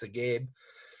 5.5 points a game.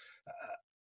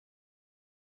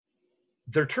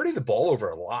 They're turning the ball over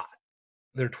a lot.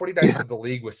 They're 29th in the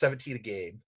league with 17 a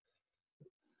game.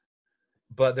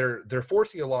 But they're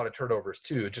forcing a lot of turnovers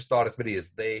too, just not as many as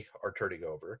they are turning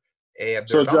over. And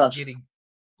they're not getting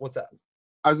 – what's that?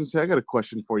 I was gonna say I got a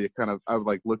question for you. Kind of, I was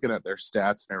like looking at their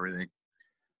stats and everything.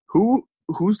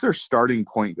 Who's their starting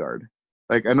point guard?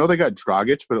 Like I know they got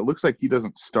Dragic, but it looks like he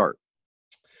doesn't start.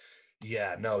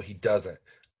 Yeah, no, he doesn't.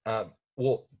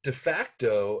 Well, de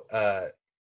facto,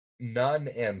 Nunn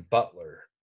and Butler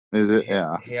Is it?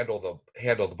 Yeah. handle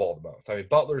the ball the most. I mean,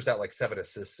 Butler's at like 7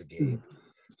 assists a game,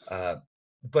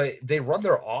 but they run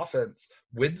their offense.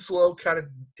 Winslow kind of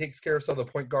takes care of some of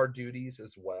the point guard duties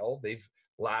as well.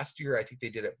 Last year, I think they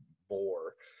did it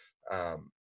more.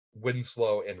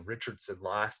 Winslow and Richardson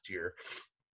last year,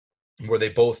 where they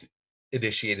both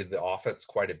initiated the offense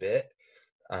quite a bit.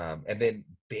 And then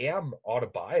Bam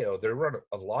Adebayo, they run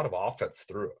a lot of offense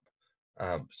through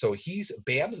him. So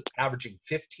Bam's averaging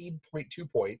 15.2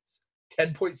 points,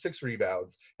 10.6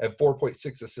 rebounds, and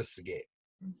 4.6 assists a game.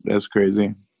 That's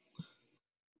crazy.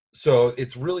 So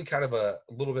it's really kind of a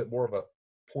little bit more of a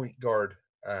point guard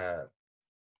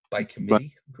by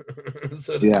committee,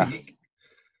 so to speak.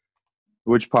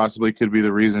 Which possibly could be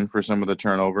the reason for some of the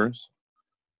turnovers.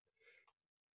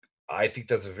 I think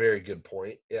that's a very good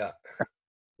point. Yeah.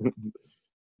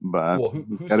 But well,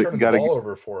 who's turning the ball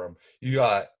over for him? You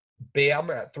got Bam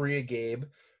at 3 a game.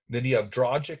 Then you have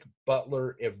Dragic,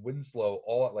 Butler, and Winslow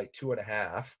all at like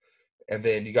 2.5. And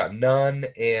then you got Nunn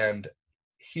and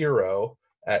Hero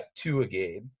at 2 a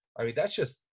game. I mean,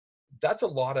 that's a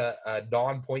lot of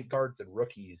non-point guards and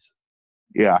rookies.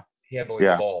 Yeah. Handling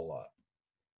the ball a lot.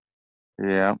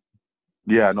 Yeah.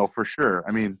 Yeah, no, for sure.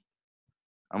 I mean,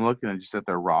 I'm looking at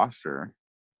their roster.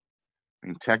 I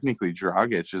mean, technically,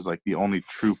 Dragic is like the only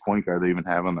true point guard they even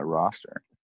have on their roster,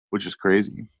 which is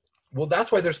crazy. Well,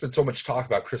 that's why there's been so much talk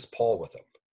about Chris Paul with him.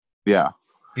 Yeah.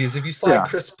 Because if you slide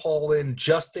Chris Paul in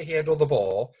just to handle the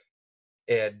ball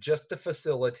and just to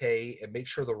facilitate and make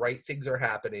sure the right things are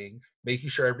happening, making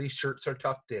sure everybody's shirts are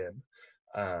tucked in,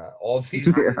 all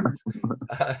these things,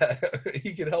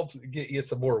 he can help get you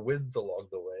some more wins along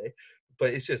the way.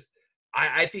 But it's just,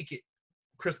 I think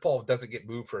Chris Paul doesn't get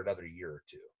moved for another year or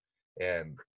two.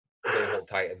 And they hold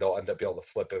tight and they'll end up being able to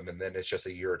flip him. And then it's just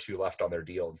a year or two left on their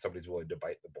deal and somebody's willing to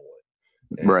bite the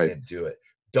bullet and do it.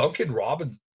 Duncan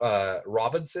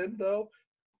Robinson, though,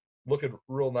 looking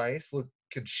real nice,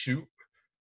 can shoot.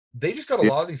 They just got a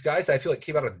lot of these guys that I feel like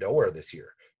came out of nowhere this year.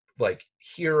 Like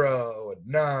Hero and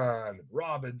Nunn and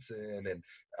Robinson. And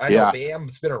I know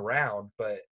Bam's been around,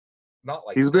 but not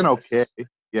like he's been okay.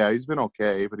 Yeah, he's been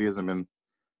okay, but he hasn't been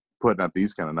putting up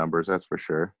these kind of numbers, that's for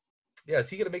sure. Yeah, is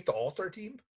he going to make the All-Star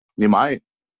team? He might.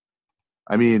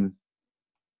 I mean,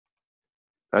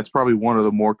 that's probably one of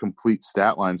the more complete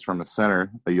stat lines from a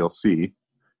center that you'll see.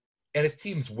 And his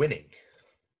team's winning.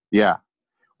 Yeah.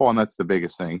 Well, and that's the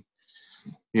biggest thing.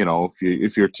 You know,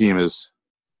 if your team is,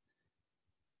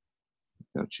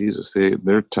 Jesus,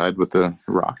 they're tied with the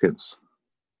Rockets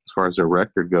as far as their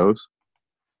record goes.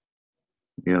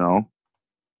 You know.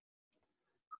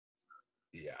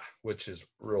 Yeah, which is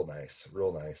real nice.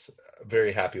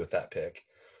 Very happy with that pick.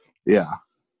 Yeah.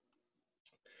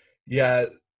 Yeah.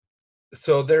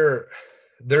 So their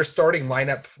starting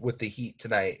lineup with the Heat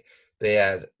tonight, they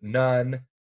had Nunn,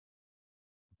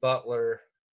 Butler,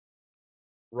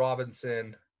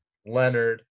 Robinson,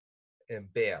 Leonard,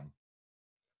 and Bam.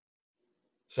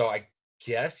 So I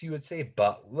guess you would say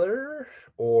Butler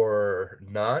or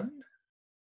Nunn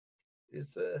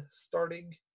is the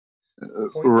starting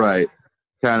point. Right.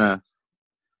 Kind of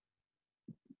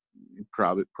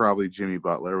probably Jimmy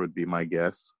Butler would be my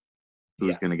guess.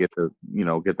 Who's going to get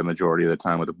the majority of the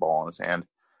time with the ball in his hand.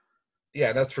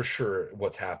 Yeah, that's for sure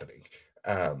what's happening.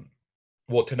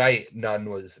 Well, tonight, Nunn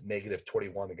was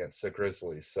 -21 against the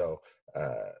Grizzlies, so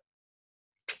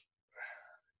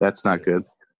that's not good.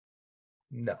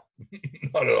 No,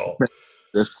 not at all.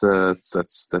 That's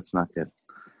not good.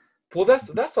 Well,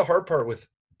 that's the hard part with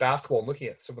basketball and looking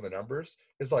at some of the numbers.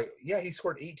 Is like, yeah, he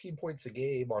scored 18 points a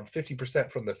game on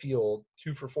 50% from the field,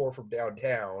 2 for 4 from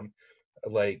downtown,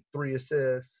 like 3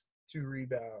 assists, 2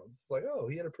 rebounds. Like, oh,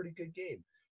 he had a pretty good game.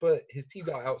 But his team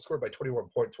got outscored by 21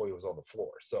 points while he was on the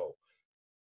floor. So,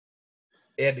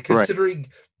 and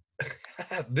considering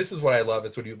this is what I love,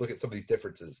 is when you look at some of these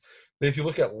differences. If you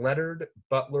look at Leonard,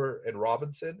 Butler, and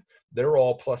Robinson, they're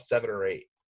all +7 or 8.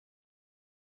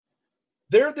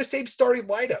 They're the same starting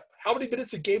lineup. How many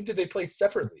minutes a game did they play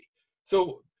separately?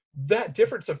 So that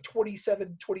difference of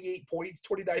 27, 28 points,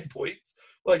 29 points,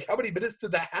 like how many minutes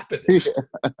did that happen in?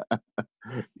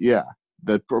 Yeah.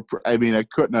 I mean, it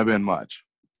couldn't have been much.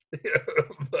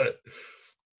 But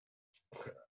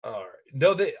all right.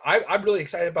 No, I'm really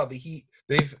excited about the Heat.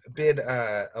 They've been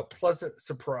a pleasant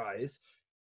surprise.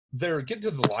 They're getting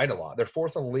to the line a lot. They're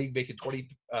 4th in the league, making 20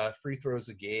 free throws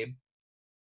a game.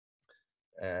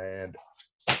 And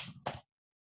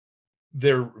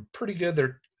They're pretty good.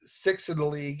 They're 6th in the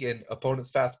league in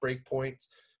opponents' fast break points,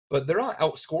 but they're not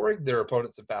outscoring their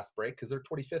opponents in fast break because they're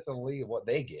 25th in the league in what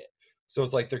they get. So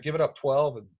it's like they're giving up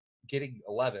 12 and getting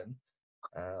 11.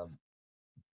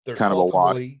 They're Kind of a 12th in the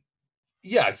wash. league.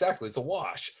 Yeah, exactly. It's a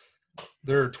wash.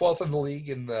 They're 12th in the league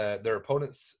in their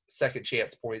opponent's second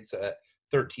chance points at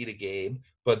 13 a game,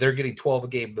 but they're getting 12 a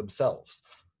game themselves.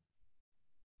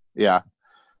 Yeah.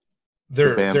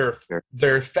 Their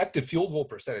effective field goal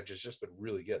percentage has just been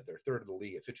really good. They're 3rd in the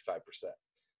league at 55%.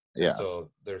 Yeah. And so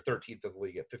they're 13th in the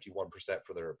league at 51%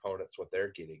 for their opponents, what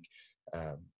they're getting.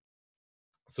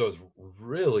 So it's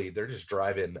really, they're just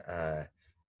driving. They're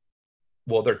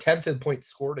 10th in points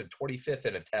scored and 25th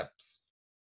in attempts.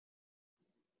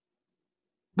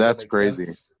 That's crazy.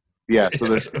 Sense? Yeah, so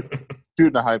they're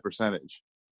shooting a high percentage.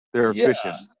 They're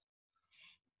efficient.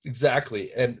 Yeah,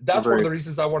 exactly. And that's one of the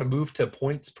reasons I want to move to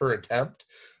points per attempt.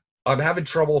 I'm having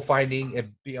trouble finding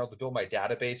and being able to build my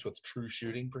database with true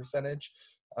shooting percentage,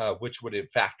 which would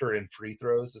factor in free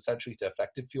throws essentially to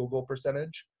effective field goal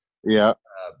percentage. Yeah.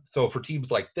 So for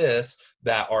teams like this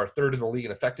that are 3rd in the league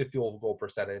in effective field goal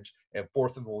percentage and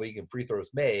 4th in the league in free throws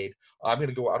made, I'm going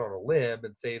to go out on a limb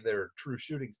and say their true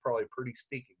shooting is probably pretty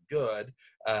stinking good,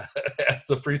 as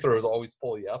the free throws always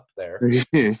pull you up there.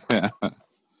 Yeah.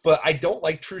 But I don't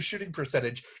like true shooting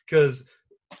percentage because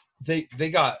they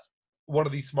got one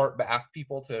of these smart math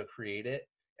people to create it,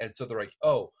 and so they're like,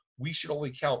 oh, we should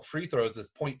only count free throws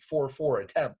as 0.44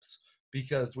 attempts,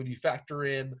 because when you factor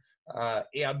in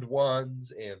and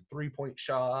ones and 3-point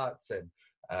shots and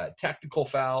technical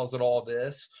fouls and all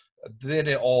this, then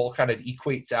it all kind of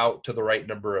equates out to the right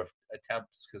number of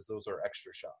attempts because those are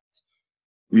extra shots.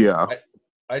 Yeah.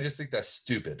 I just think that's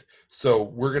stupid. So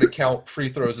we're going to count free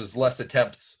throws as less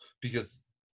attempts because,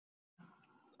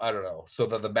 I don't know, so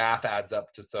that the math adds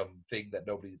up to something that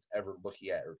nobody's ever looking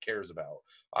at or cares about.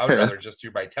 I would rather just do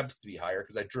my attempts to be higher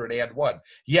because I drew an and one.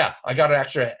 Yeah, I got an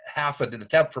extra half an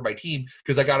attempt for my team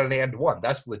because I got an and one.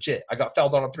 That's legit. I got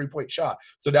fouled on a 3-point shot.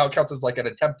 So now it counts as like an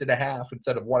attempt and a half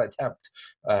instead of one attempt.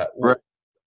 Right.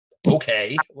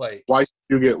 Okay. Like, why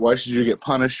should you get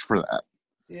punished for that?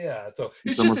 Yeah, so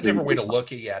it's just a different way to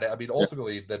looking at it. I mean,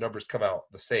 ultimately, the numbers come out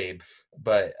the same,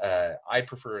 but I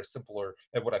prefer a simpler,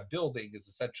 and what I'm building is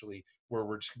essentially where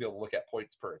we're just going to be able to look at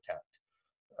points per attempt.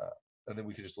 And then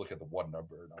we can just look at the one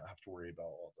number and not have to worry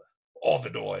about all the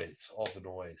noise.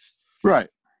 Right.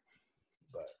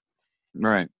 But,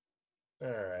 right. All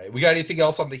right. We got anything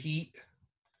else on the Heat?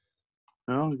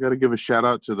 No, we got to give a shout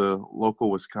out to the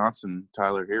local Wisconsin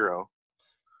Tyler Hero.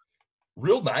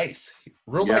 Real nice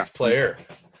player.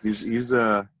 He's he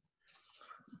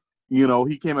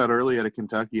came out early out of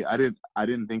Kentucky. I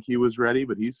didn't think he was ready,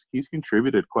 but he's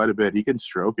contributed quite a bit. He can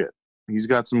stroke it. He's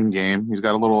got some game. He's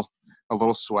got a little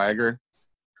swagger.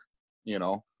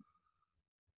 I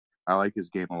like his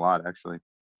game a lot, actually.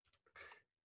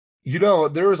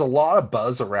 There was a lot of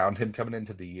buzz around him coming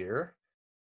into the year,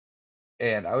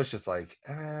 and I was just like,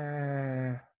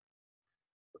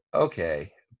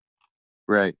 okay,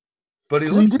 right. But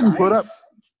he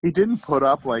didn't put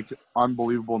up like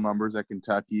unbelievable numbers at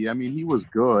Kentucky. I mean, he was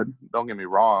good. Don't get me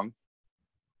wrong,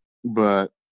 but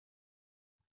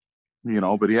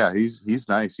yeah, he's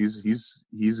nice.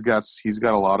 He's got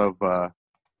a lot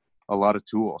of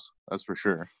tools. That's for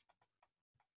sure.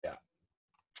 Yeah,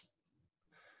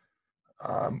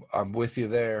 I'm with you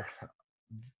there.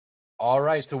 All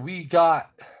right, so we got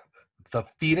the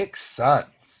Phoenix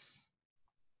Suns.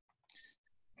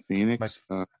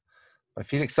 My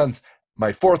Phoenix Suns,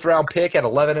 my 4th round pick at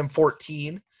 11 and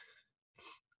 14.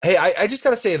 Hey, I just got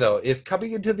to say, though, if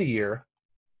coming into the year,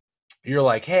 you're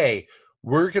like, hey,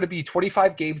 we're going to be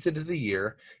 25 games into the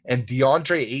year, and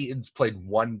DeAndre Ayton's played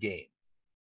 1 game.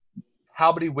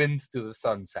 How many wins do the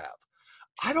Suns have?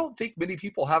 I don't think many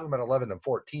people have them at 11 and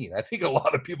 14. I think a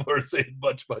lot of people are saying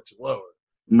much, much lower.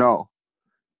 No,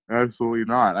 absolutely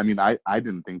not. I mean, I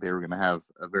didn't think they were going to have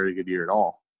a very good year at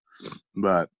all.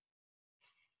 But,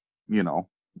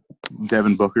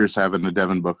 Devin Booker's having a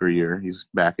Devin Booker year. He's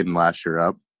backing last year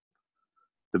up.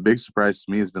 The big surprise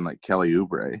to me has been like Kelly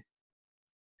Oubre.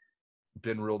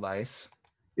 Been real nice.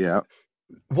 Yeah.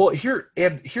 Well, here's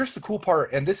the cool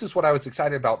part, and this is what I was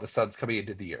excited about the Suns coming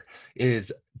into the year,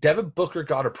 is Devin Booker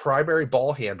got a primary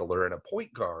ball handler and a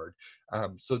point guard,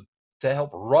 so to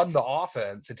help run the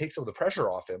offense and take some of the pressure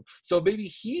off him. So maybe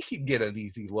he can get an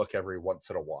easy look every once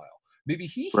in a while. Maybe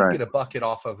he can get a bucket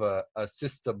off of a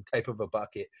system type of a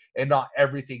bucket and not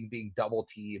everything being double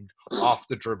teamed, off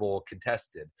the dribble,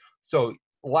 contested. So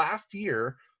last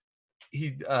year,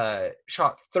 he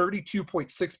shot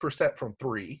 32.6% from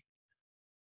 3.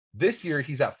 This year,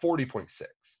 he's at 40.6.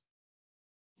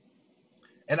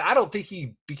 And I don't think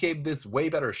he became this way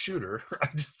better shooter. I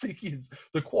just think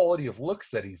the quality of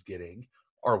looks that he's getting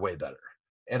are way better.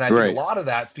 And I think a lot of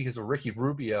that's because of Ricky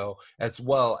Rubio as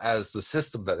well as the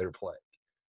system that they're playing.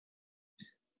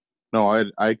 No,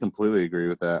 I completely agree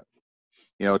with that.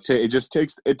 You know, it just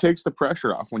takes the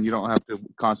pressure off when you don't have to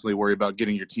constantly worry about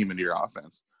getting your team into your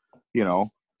offense. You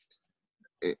know,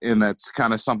 and that's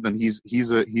kind of something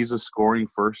he's a scoring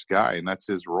first guy, and that's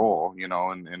his role. You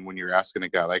know, and when you're asking a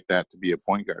guy like that to be a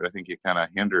point guard, I think you kind of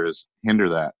hinder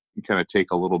that. You kind of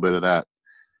take a little bit of that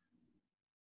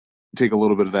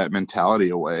mentality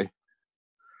away.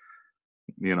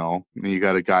 You know, and you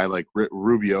got a guy like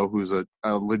Rubio who's a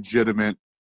legitimate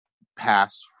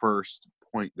pass first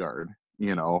point guard.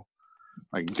 You know,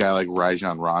 like a guy like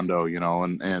Rajon Rondo. You know,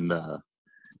 and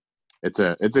it's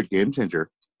a game changer.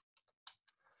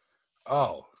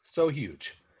 Oh, so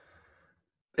huge.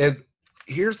 And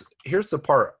here's the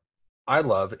part I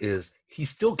love is he's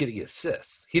still getting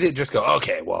assists. He didn't just go,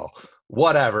 okay, well,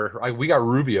 whatever. We got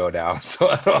Rubio now, so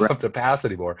I don't have to pass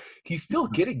anymore. He's still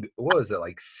getting, what is it,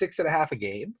 like 6.5 a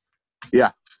game?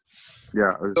 Yeah.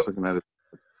 Yeah, I was looking at it.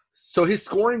 So his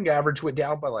scoring average went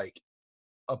down by like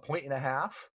 1.5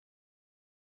 points,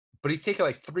 but he's taking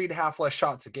like 3.5 less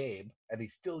shots a game, and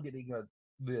he's still getting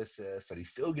the assists, and he's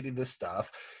still getting this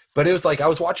stuff. But it was like I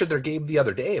was watching their game the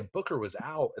other day, and Booker was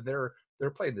out, and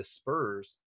they're playing the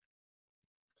Spurs.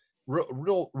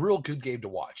 Real good game to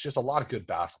watch. Just a lot of good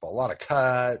basketball, a lot of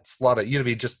cuts, a lot of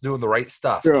just doing the right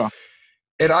stuff. Yeah.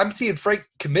 And I'm seeing Frank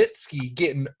Kaminsky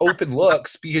getting open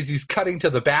looks because he's cutting to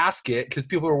the basket because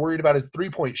people are worried about his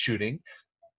 3-point shooting.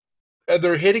 And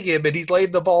they're hitting him, and he's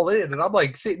laying the ball in. And I'm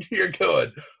like sitting here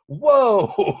going,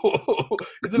 whoa,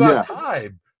 it's about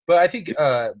time. But I think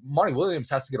Monty Williams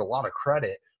has to get a lot of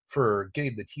credit for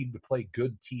getting the team to play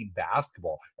good team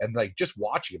basketball. And, like, just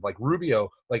watching him. Like, Rubio,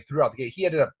 like, throughout the game, he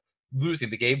ended up losing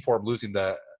the game for him, losing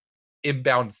the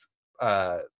inbounds.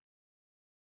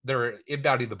 They're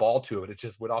inbounding the ball to him, and it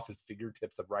just went off his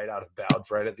fingertips and right out of bounds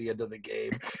right at the end of the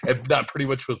game. And that pretty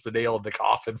much was the nail in the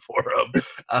coffin for him.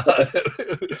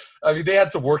 I mean, they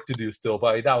had some work to do still,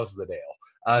 but that was the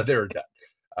nail. They were done.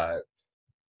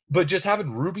 But just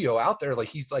having Rubio out there, like,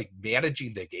 he's like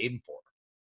managing the game for him.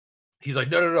 He's like,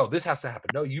 no, this has to happen.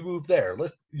 No, you move there.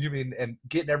 And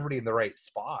getting everybody in the right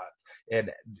spots. And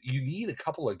you need a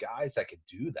couple of guys that can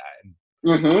do that.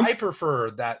 And I prefer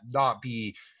that not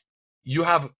be. You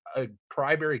have a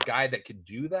primary guy that can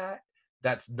do that.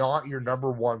 That's not your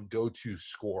number one go-to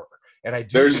scorer. And I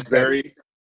do. There's very,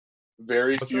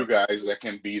 very few guys that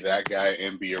can be that guy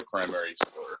and be your primary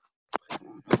scorer.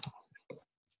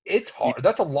 It's hard.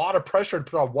 That's a lot of pressure to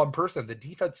put on one person. The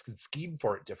defense can scheme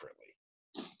for it differently.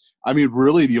 I mean,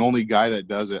 really, the only guy that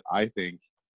does it, I think,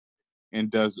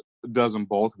 and does them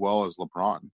both well is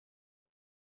LeBron.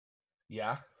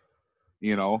 Yeah.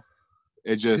 You know,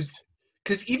 it just.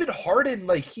 Because even Harden,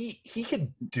 like, he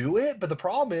can do it, but the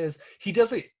problem is he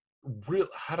doesn't real.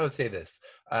 How do I say this?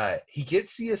 He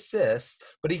gets the assists,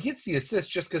 but he gets the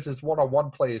assists just because his one-on-one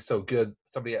play is so good.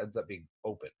 Somebody ends up being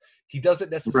open. He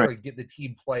doesn't necessarily get the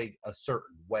team playing a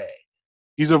certain way.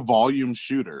 He's a volume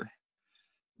shooter.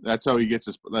 That's how he gets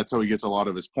a lot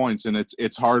of his points, and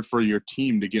it's hard for your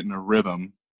team to get in a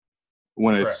rhythm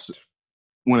when it's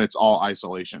all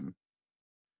isolation.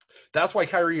 That's why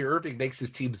Kyrie Irving makes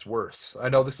his teams worse. I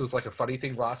know this was like a funny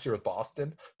thing last year with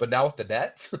Boston, but now with the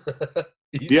Nets,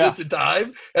 he's missing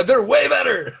time, and they're way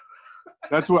better.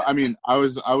 That's what I mean. I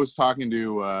was talking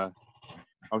to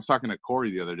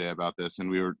Corey the other day about this, and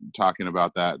we were talking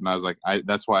about that, and I was like,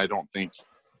 that's why I don't think,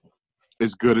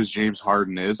 as good as James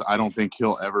Harden is, I don't think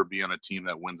he'll ever be on a team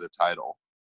that wins a title,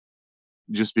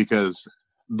 just because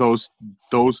those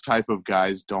type of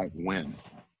guys don't win.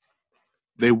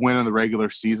 They win in the regular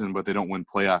season, but they don't win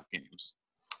playoff games,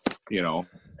 you know?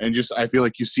 And just, I feel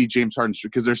like you see James Harden,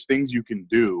 because there's things you can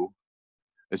do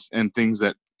and things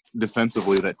that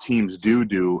defensively that teams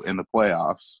do in the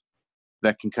playoffs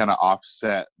that can kind of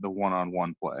offset the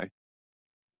one-on-one play,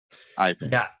 I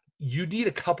think. Yeah, you need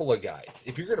a couple of guys.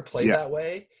 If you're going to play that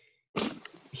way,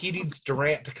 he needs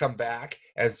Durant to come back,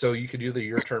 and so you can do the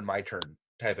your turn, my turn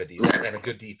type of deal, and a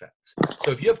good defense.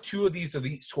 So if you have two of these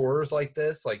elite scorers like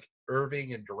this, like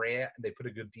Irving and Durant, and they put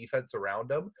a good defense around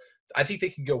them, I think they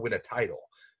can go win a title.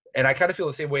 And I kind of feel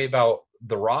the same way about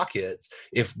the Rockets.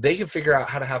 If they can figure out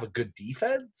how to have a good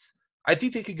defense, I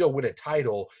think they could go win a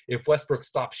title if Westbrook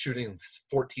stops shooting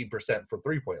 14% from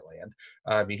three-point land.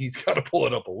 I mean, he's got to pull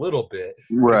it up a little bit.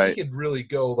 Right. He can really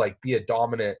go, like, be a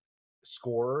dominant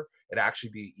scorer and actually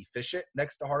be efficient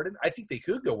next to Harden. I think they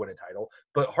could go win a title,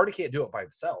 but Harden can't do it by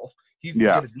himself. He's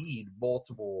going to need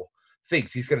multiple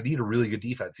thinks he's going to need a really good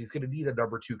defense. He's going to need a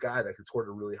number 2 guy that can score at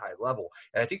a really high level.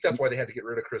 And I think that's why they had to get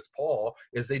rid of Chris Paul,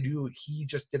 is they knew he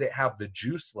just didn't have the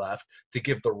juice left to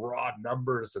give the raw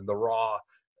numbers and the raw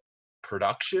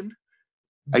production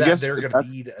that they're going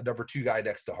to need a number 2 guy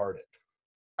next to Harden.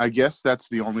 I guess that's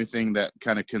the only thing that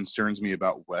kind of concerns me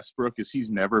about Westbrook is he's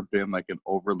never been like an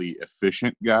overly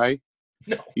efficient guy.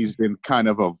 No. He's been kind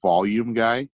of a volume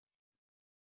guy.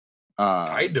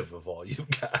 Kind of a volume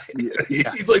guy.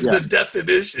 Yeah, He's like the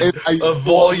definition of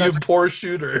volume poor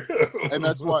shooter. and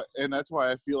that's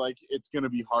why I feel like it's going to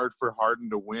be hard for Harden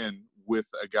to win with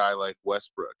a guy like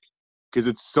Westbrook because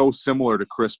it's so similar to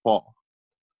Chris Paul.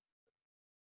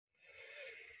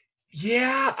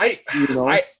 Yeah,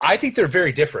 I think they're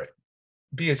very different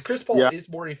because Chris Paul is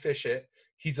more efficient.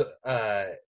 He's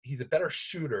a better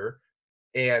shooter,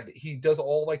 and he does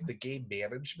all like the game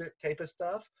management type of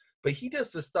stuff. But he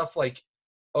does the stuff like,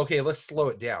 okay, let's slow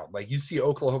it down. Like you see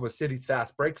Oklahoma City's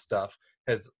fast break stuff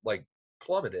has like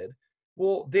plummeted.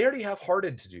 Well, they already have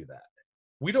Harden to do that.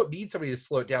 We don't need somebody to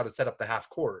slow it down and set up the half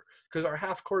court because our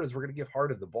half court is we're going to give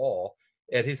Harden the ball,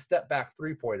 and his step back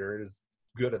 3-pointer is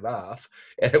good enough.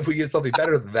 And if we get something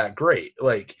better than that, great.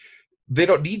 Like they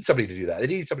don't need somebody to do that. They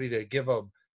need somebody to give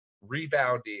them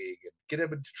rebounding and get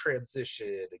them into transition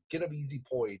and get them easy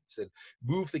points and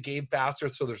move the game faster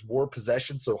so there's more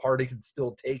possession so Harden can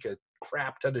still take a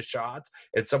crap ton of shots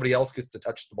and somebody else gets to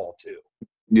touch the ball too.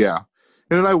 Yeah.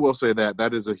 And I will say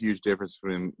that is a huge difference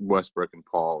between Westbrook and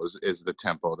Paul is the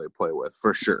tempo they play with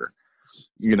for sure.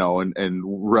 You know, and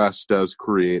Russ does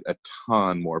create a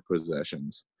ton more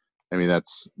possessions. I mean,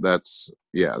 that's a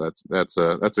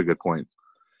good point.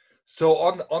 So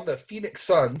on the Phoenix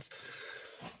Suns,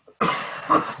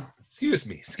 excuse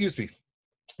me.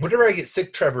 Whenever I get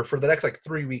sick, Trevor, for the next like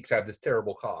 3 weeks, I have this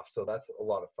terrible cough. So that's a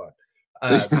lot of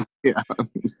fun. Yeah.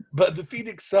 But the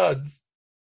Phoenix Suns,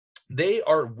 they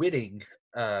are winning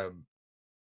by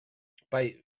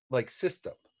like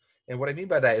system. And what I mean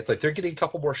by that is like they're getting a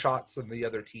couple more shots than the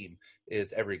other team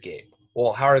is every game.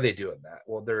 Well, how are they doing that?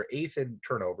 Well, they're 8th in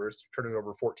turnovers, turning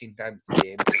over 14 times a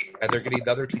game, and they're getting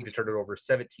the other team to turn it over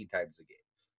 17 times a game.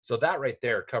 So that right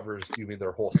there covers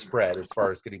their whole spread as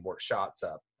far as getting more shots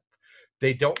up.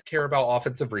 They don't care about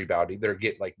offensive rebounding. They're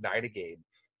getting like 9 a game.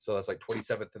 So that's like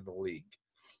 27th in the league.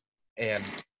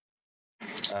 And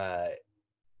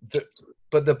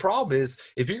but the problem is,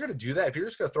 if you're going to do that, if you're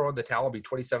just going to throw in the towel and be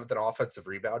 27th in offensive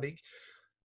rebounding,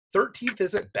 13th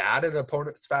isn't bad in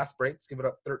opponent's fast breaks, giving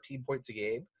up 13 points a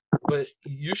game. But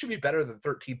you should be better than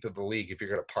 13th in the league if you're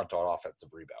going to punt on offensive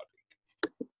rebounding.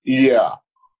 Yeah.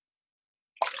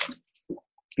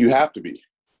 You have to be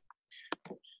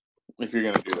if you're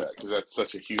going to do that because that's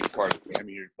such a huge part of it. I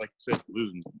mean, you're like you said,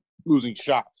 losing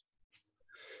shots.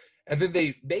 And then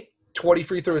they make 20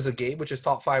 free throws a game, which is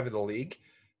top 5 in the league,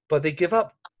 but they give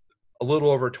up a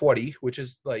little over 20, which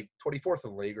is like 24th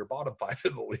in the league or bottom 5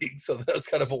 in the league. So that's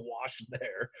kind of a wash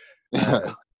there.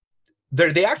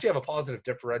 They actually have a positive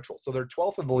differential. So they're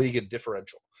 12th in the league in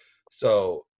differential.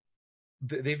 So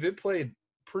they've been playing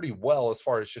pretty well as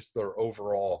far as just their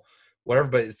overall whatever.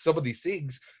 But some of these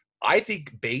things, I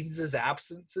think Baines'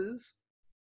 absences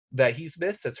that he's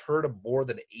missed has hurt him more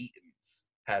than Ayton's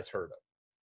has hurt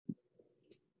him.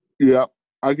 Yeah,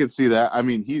 I could see that. I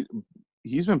mean,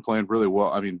 he's been playing really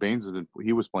well. I mean, Baines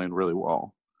was playing really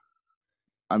well.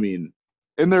 I mean,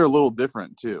 and they're a little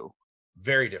different too.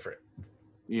 Very different.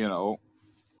 You know,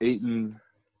 Ayton.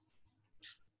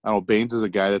 I don't know. Baines is a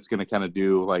guy that's going to kind of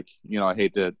do like, you know, I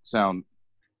hate to sound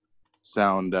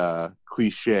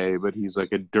cliche, but he's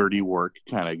like a dirty work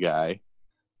kind of guy.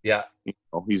 Yeah. You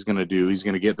know, he's going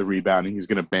to get the rebounding. He's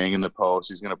going to bang in the post.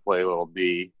 He's going to play a little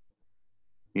D.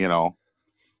 You know.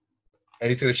 And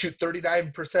he's going to shoot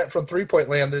 39% from three-point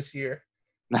land this year.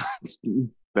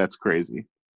 That's crazy.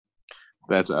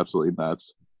 That's absolutely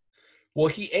nuts. Well,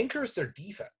 he anchors their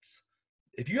defense.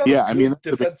 If you have a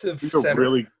defensive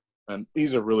center,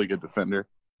 he's a really good defender.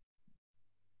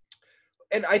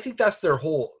 And I think that's their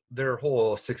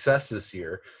whole success this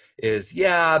year is,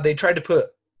 they tried to put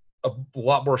a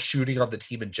lot more shooting on the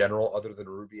team in general other than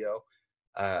Rubio.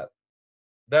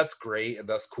 That's great and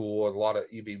that's cool. And a lot of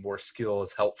more skill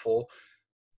is helpful.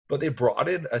 But they brought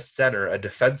in a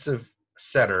defensive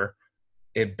center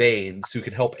in Baines who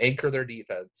can help anchor their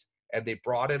defense. And they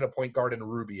brought in a point guard in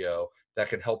Rubio that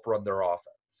can help run their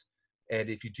offense. And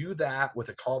if you do that with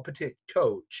a competent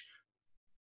coach,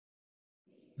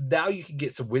 now you can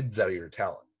get some wins out of your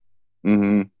talent.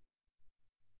 Mm-hmm.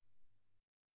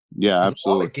 Yeah,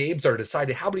 absolutely. A lot of games are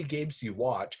decided. How many games do you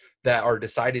watch that are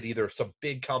decided either some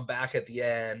big comeback at the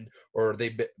end, or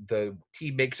the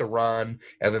team makes a run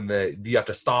and then you have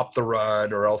to stop the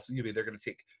run, or else they're going to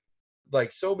take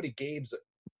like so many games,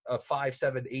 a 5,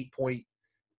 7, 8 point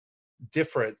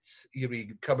difference,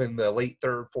 come in the late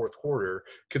third, fourth quarter,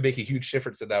 could make a huge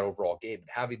difference in that overall game. And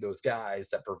having those guys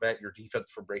that prevent your defense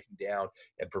from breaking down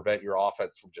and prevent your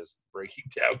offense from just breaking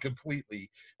down completely,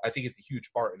 I think is a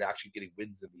huge part in actually getting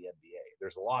wins in the NBA.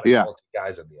 There's a lot of talented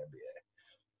guys in the NBA.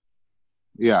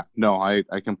 Yeah, no, I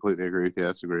completely agree with you.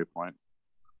 That's a great point.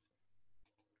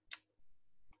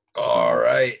 All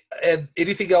right. And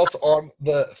anything else on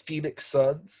the Phoenix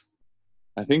Suns?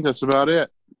 I think that's about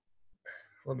it.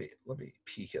 Let me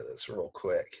peek at this real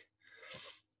quick,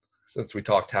 since we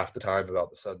talked half the time about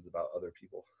the Suns about other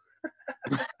people.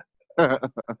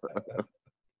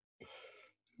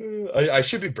 I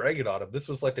should be bragging on them. This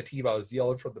was like the team I was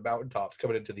yelling from the mountaintops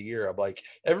coming into the year. I'm like,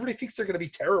 everybody thinks they're going to be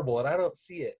terrible, and I don't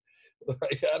see it.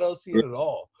 I don't see it at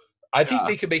all. I think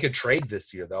they could make a trade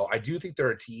this year, though. I do think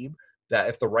they're a team that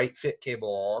if the right fit came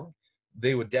along,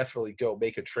 they would definitely go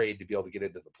make a trade to be able to get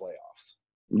into the playoffs.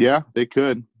 Yeah, they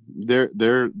could.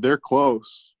 They're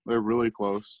close. They're really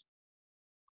close.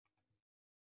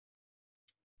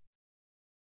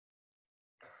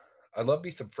 I love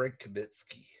me some Frank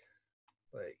Kaminsky.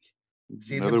 Like,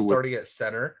 seeing him starting at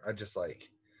center, I just like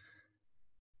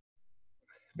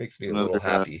makes me a little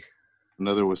happy.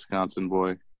 Another Wisconsin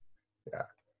boy. Yeah.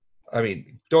 I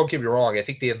mean, don't get me wrong. I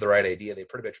think they had the right idea. They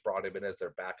pretty much brought him in as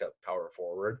their backup power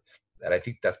forward. And I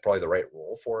think that's probably the right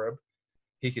role for him.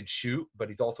 He can shoot, but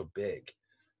he's also big.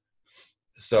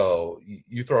 So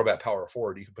you throw him at power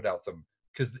forward, you can put out some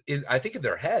 – because I think in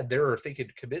their head, they were thinking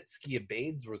Kaminsky and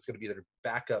Baines was going to be their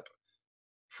backup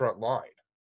front line.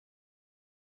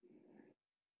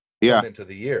 Yeah. Into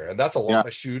the year. And that's a lot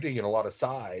of shooting and a lot of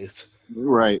size.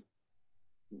 Right.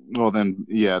 Well, then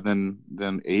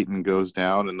Ayton goes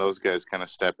down, and those guys kind of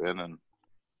step in, and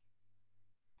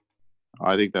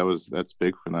I think that's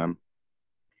big for them.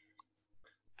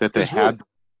 That they had.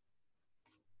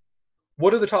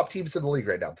 What are the top teams in the league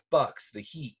right now? The Bucks, the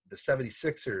Heat, the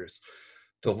 76ers,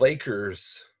 the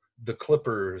Lakers, the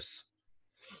Clippers.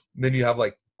 And then you have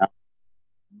like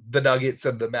the Nuggets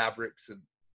and the Mavericks and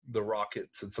the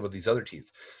Rockets and some of these other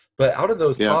teams. But out of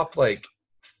those top like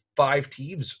 5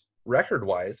 teams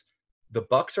record-wise, the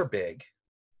Bucks are big.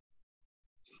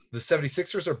 The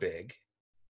 76ers are big.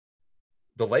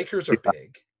 The Lakers are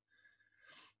big.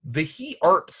 The Heat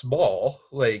aren't small.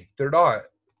 Like, they're not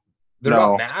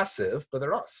massive, but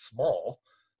they're not small.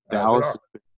 Dallas.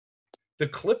 The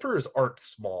Clippers aren't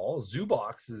small.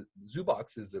 Zubac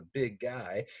is a big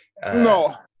guy. And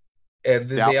then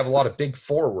they have a lot of big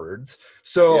forwards.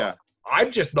 So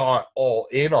I'm just not all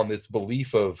in on this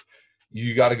belief of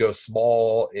you got to go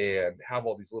small and have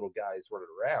all these little guys running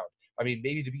around. I mean,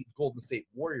 maybe to beat the Golden State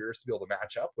Warriors to be able to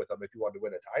match up with them if you want to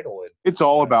win a title. And it's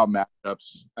all about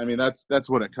matchups. I mean, that's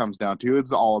what it comes down to.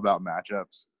 It's all about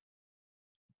matchups.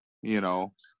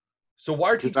 So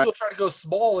why are teams still trying to go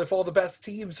small if all the best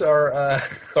teams are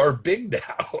big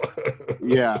now?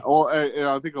 Yeah. Well,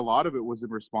 I think a lot of it was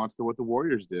in response to what the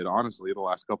Warriors did, honestly, the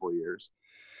last couple of years.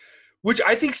 Which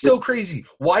I think is so crazy.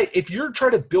 Why, if you're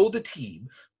trying to build a team,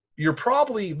 you're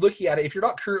probably looking at it. If you're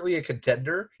not currently a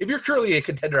contender,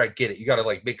 I get it. You got to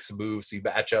like make some moves so you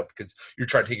match up because you're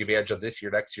trying to take advantage of this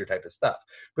year, next year type of stuff.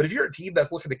 But if you're a team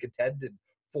that's looking to contend in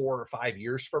 4 or 5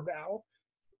 years from now,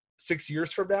 6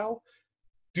 years from now,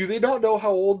 do they not know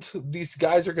how old these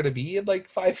guys are going to be in like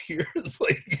 5 years?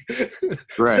 Like,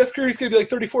 right. Steph Curry's going to be like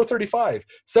 34, 35.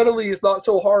 Suddenly it's not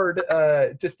so hard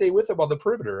to stay with him on the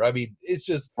perimeter. I mean, it's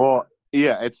just. Well,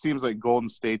 yeah, it seems like Golden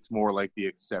State's more like the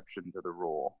exception to the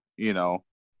rule.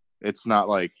 It's not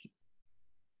like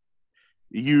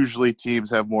usually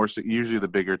the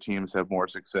bigger teams have more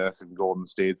success, and Golden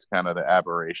State's kind of the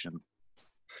aberration.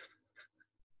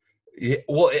 Yeah,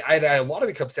 well, a lot of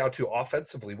it comes down to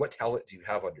offensively, what talent do you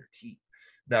have on your team?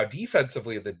 Now,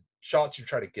 defensively, the shots you're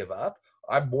trying to give up,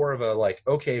 I'm more of a like,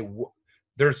 okay,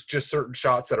 there's just certain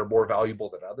shots that are more valuable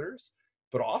than others.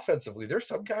 But offensively, there's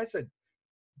some guys that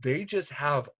they just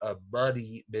have a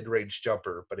money mid-range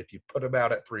jumper, but if you put them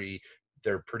out at 3,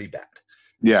 they're pretty bad.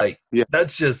 Yeah,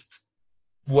 that's just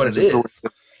what it is.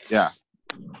 Yeah.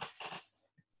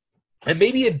 And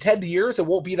maybe in 10 years, it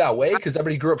won't be that way because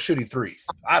everybody grew up shooting threes.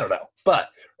 I don't know. But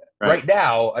right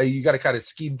now, you got to kind of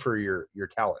scheme for your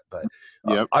talent. But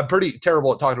I'm pretty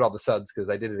terrible at talking about the Suns because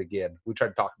I did it again. We tried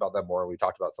to talk about them more, and we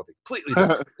talked about something completely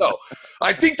different. So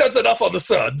I think that's enough on the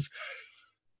Suns.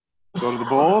 Go to the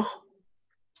Bulls.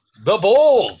 The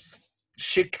Bulls.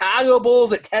 Chicago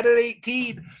Bulls at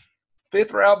 10-18.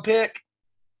 5th-round pick.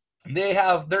 They're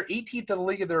 18th in the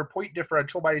league in their point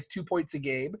differential minus 2 points a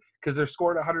game because they're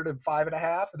scoring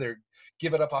 105.5 and they're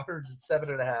giving up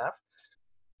 107.5.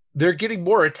 They're getting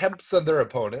more attempts than their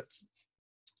opponents.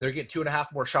 They're getting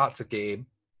 2.5 more shots a game,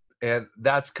 and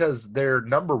that's because they're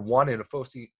number one in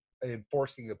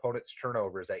enforcing opponents'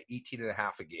 turnovers at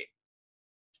 18.5 a game.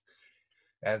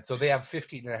 And so they have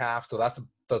 15.5, so that's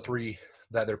the 3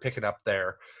 that they're picking up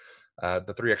there,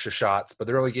 the 3 extra shots, but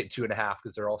they're only getting 2.5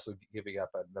 because they're also giving up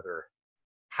another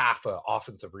half an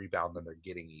offensive rebound than they're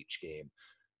getting each game.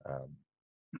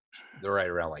 They're right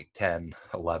around like 10,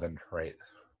 11, right,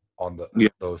 on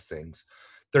those things.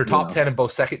 They're top 10 in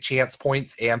both second chance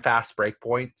points and fast break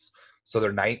points. So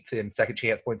they're 9th in second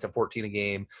chance points at 14 a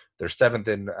game. They're 7th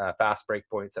in fast break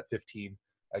points at 15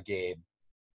 a game.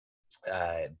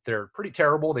 They're pretty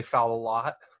terrible. They foul a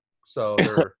lot. So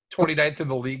they're 29th in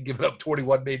the league, giving up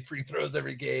 21 made free throws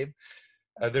every game.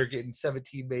 They're getting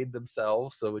 17 made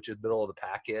themselves, so which is middle of the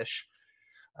pack-ish.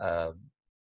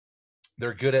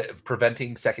 They're good at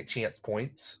preventing second chance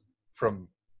points from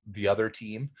the other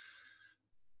team.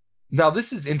 Now,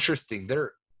 this is interesting.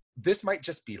 This might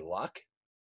just be luck.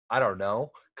 I don't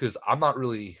know, because I'm not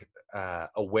really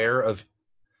aware of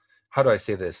 – how do I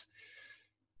say this?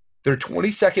 They're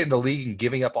 22nd in the league in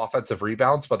giving up offensive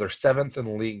rebounds, but they're 7th in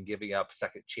the league in giving up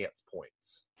second chance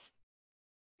points.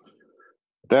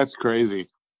 That's crazy.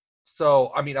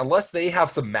 So, I mean, unless they have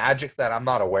some magic that I'm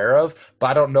not aware of, but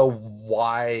I don't know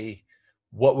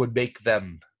what would make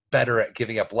them better at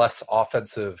giving up less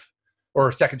offensive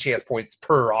or second chance points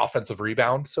per offensive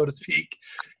rebound, so to speak.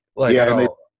 Like, yeah, and they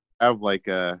have like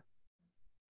a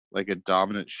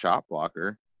dominant shot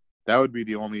blocker. That would be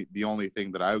the only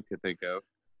thing that I could think of.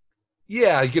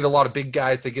 Yeah, you get a lot of big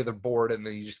guys, they get their board, and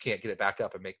then you just can't get it back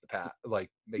up and make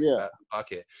the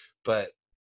bucket. But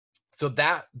so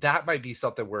that might be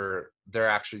something where they're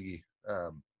actually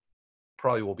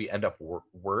probably will end up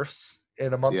worse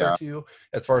in a month or two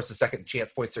as far as the second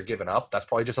chance points they're giving up. That's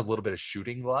probably just a little bit of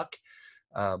shooting luck.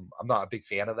 I'm not a big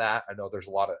fan of that. I know there's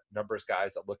a lot of numbers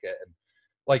guys that look at and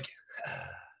like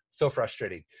so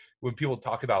frustrating when people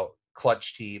talk about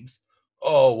clutch teams.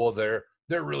 Oh, well, they're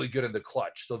really good in the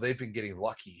clutch, so they've been getting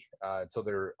lucky, and so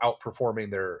they're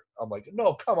outperforming their. I'm like,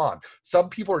 no, come on. Some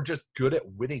people are just good at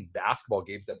winning basketball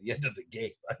games at the end of the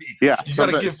game. I mean, you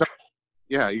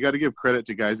got to give credit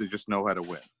to guys that just know how to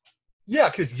win. Yeah,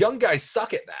 because young guys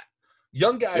suck at that.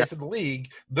 Young guys in the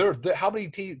league, they're how many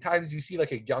times you see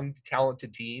like a young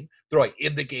talented team? They're like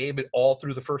in the game and all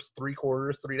through the first 3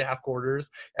 quarters, 3.5 quarters,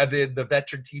 and then the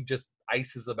veteran team just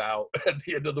ices them out at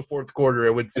the end of the 4th quarter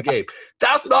and wins the game.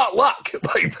 That's not luck.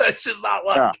 Like that's just not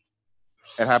luck.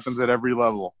 Yeah. It happens at every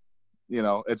level. You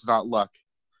know, it's not luck.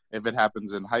 If it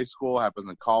happens in high school, happens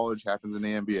in college, happens in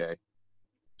the NBA.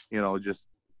 You know, just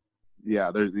you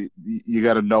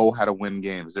got to know how to win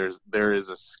games. There is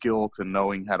a skill to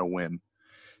knowing how to win.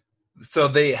 So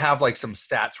they have like some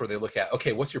stats where they look at,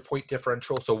 okay, what's your point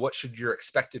differential? So what should your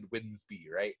expected wins be,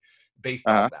 right? Based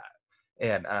on that.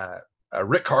 And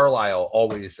Rick Carlisle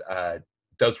always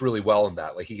does really well in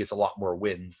that. Like he gets a lot more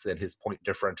wins than his point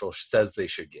differential says they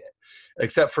should get.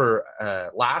 Except for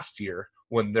last year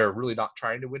when they're really not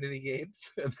trying to win any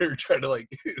games and they're trying to like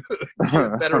get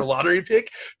a better lottery pick.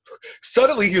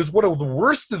 Suddenly he was one of the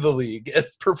worst in the league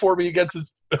as performing against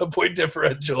his point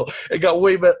differential and got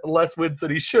way less wins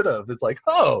than he should have. It's like,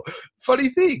 oh, funny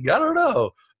thing. I don't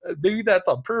know. Maybe that's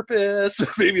on purpose.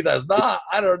 Maybe that's not.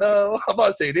 I don't know. I'm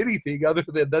not saying anything other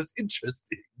than that's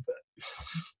interesting.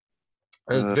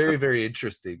 It's very, very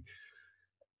interesting.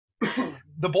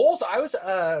 The Bulls,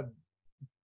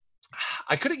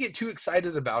 I couldn't get too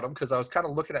excited about them because I was kind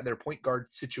of looking at their point guard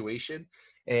situation.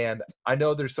 And I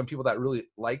know there's some people that really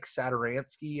like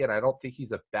Satoransky, and I don't think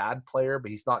he's a bad player,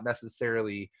 but he's not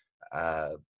necessarily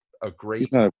a great.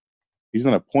 He's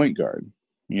not a point guard,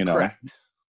 you know. Correct.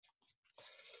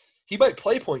 He might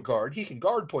play point guard. He can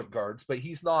guard point guards, but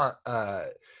he's not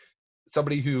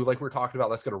somebody who, like we're talking about,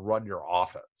 that's going to run your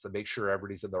offense and make sure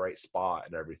everybody's in the right spot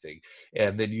and everything.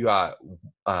 And then you got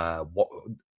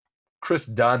Chris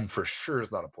Dunn for sure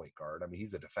is not a point guard. I mean,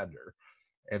 he's a defender.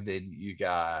 And then you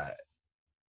got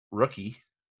rookie,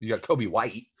 you got Kobe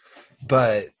White,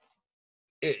 but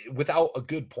without a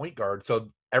good point guard, so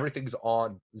everything's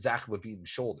on Zach LaVine's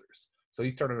shoulders. So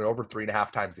he's turning it over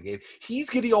 3.5 times a game. He's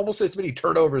getting almost as many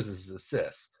turnovers as his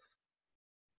assists.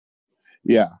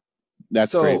 Yeah,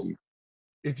 that's crazy.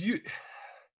 If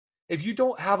you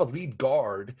don't have a lead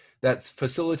guard that's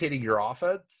facilitating your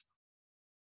offense,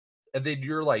 and then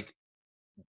you're like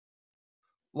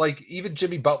even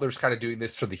Jimmy Butler's kind of doing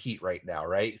this for the Heat right now,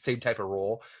 right? Same type of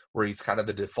role where he's kind of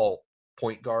the default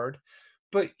point guard,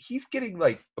 but he's getting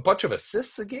like a bunch of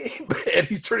assists a game and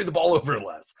he's turning the ball over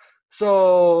less.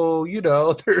 So,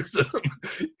 there's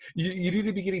you need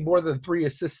to be getting more than 3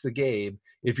 assists a game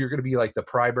if you're going to be like the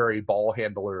primary ball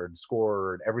handler and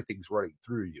scorer and everything's running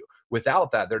through you.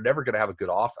 Without that, they're never going to have a good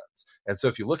offense. And so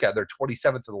if you look at it, they're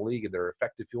 27th in the league in their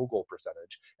effective field goal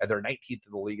percentage, and they're 19th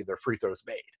in the league in their free throws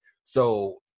made.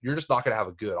 So you're just not going to have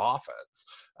a good offense.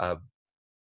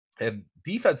 And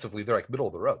defensively, they're like middle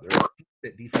of the road. They're a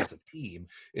decent defensive team.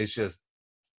 It's just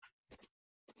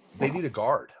they need a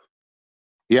guard.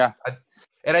 Yeah.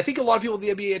 And I think a lot of people in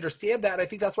the NBA understand that. I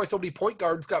think that's why so many point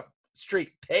guards got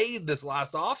straight paid this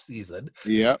last offseason.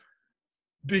 Yeah.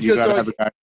 Because you gotta have a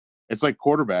guy. It's like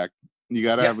quarterback. You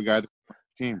got to have a guy that's on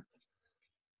the team.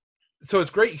 So it's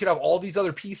great. You can have all these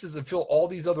other pieces and fill all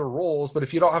these other roles, but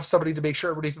if you don't have somebody to make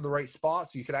sure everybody's in the right spot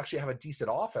so you can actually have a decent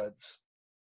offense,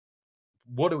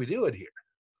 what are we doing here?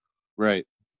 Right.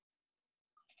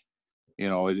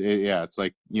 It's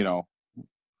like,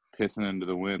 pissing into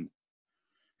the wind.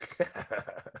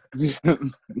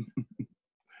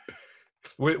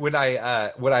 When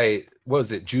I what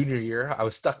was it, junior year, I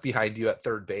was stuck behind you at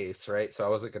third base, right? So I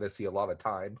wasn't going to see a lot of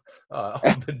time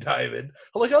on the diamond.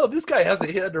 I'm like, oh, this guy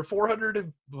hasn't hit under 400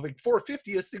 and like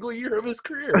 450 a single year of his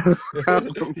career.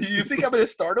 You think I'm going to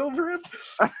start over him?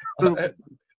 And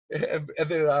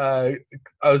then I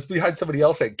was behind somebody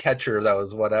else at catcher that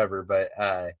was whatever, but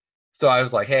so I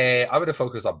was like, hey, I'm going to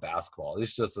focus on basketball.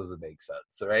 This just doesn't make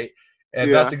sense, right?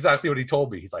 And that's exactly what he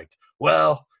told me. He's like,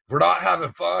 well, we're not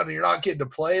having fun and you're not getting to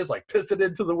play. It's like pissing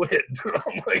into the wind.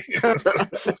 I'm like,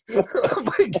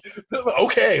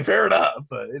 okay, fair enough.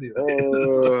 But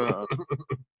anyway.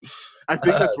 I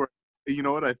think that's where,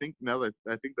 I think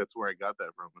that's where I got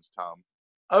that from was Tom.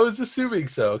 I was assuming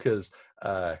so because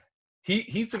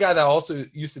he's the guy that also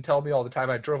used to tell me all the time.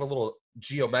 I drove a little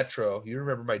Geo Metro. You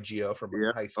remember my Geo from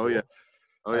high school?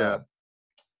 Oh, yeah.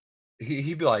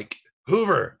 He'd be like,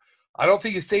 Hoover, I don't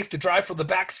think it's safe to drive from the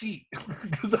back seat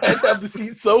because I had to have the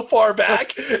seat so far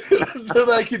back so that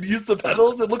I could use the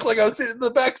pedals and look like I was sitting in the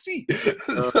back seat.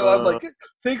 So I'm like,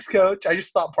 thanks, coach. I just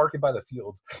stopped parking by the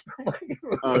field.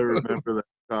 I remember that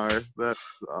car. That's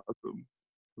awesome.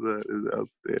 That is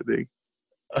outstanding.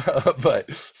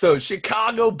 But so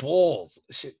Chicago Bulls.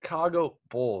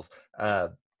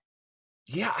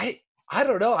 Yeah, I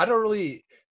don't know.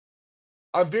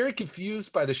 I'm very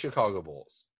confused by the Chicago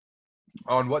Bulls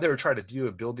on what they were trying to do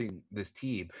in building this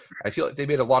team. I feel like they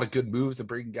made a lot of good moves and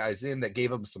bringing guys in that gave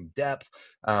them some depth.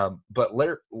 But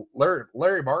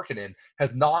Larry Markkinen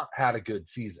has not had a good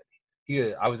season.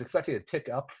 I was expecting a tick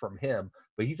up from him,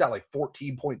 but he's at like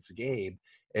 14 points a game.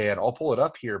 And I'll pull it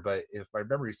up here, but if my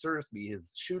memory serves me,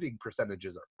 his shooting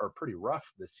percentages are pretty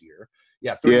rough this year.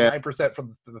 Yeah, 39%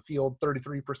 from the field,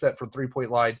 33% from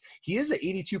three-point line. He is an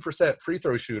 82% free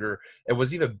throw shooter and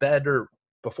was even better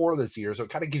before this year, so it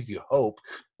kind of gives you hope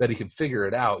that he can figure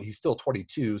it out. He's still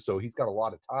 22, so he's got a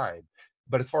lot of time.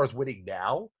 But as far as winning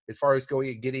now, as far as going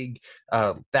and getting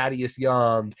Thaddeus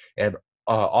Young and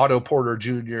Otto Porter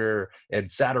Jr. and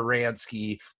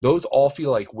Satoransky, those all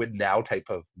feel like win now type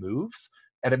of moves.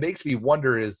 And it makes me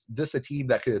wonder, is this a team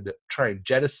that could try and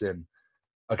jettison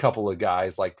a couple of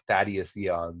guys like Thaddeus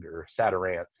Young or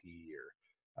Satoransky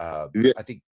or I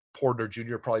think Porter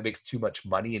Jr. probably makes too much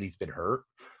money and he's been hurt.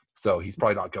 So he's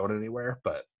probably not going anywhere.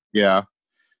 But yeah,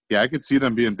 I could see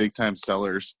them being big time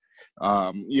sellers.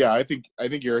 I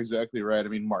think you're exactly right. I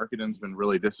mean, Markkanen's been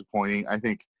really disappointing. I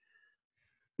think,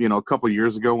 a couple of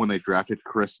years ago when they drafted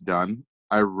Chris Dunn,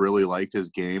 I really liked his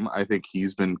game. I think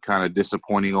he's been kind of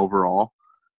disappointing overall,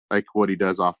 like what he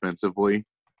does offensively.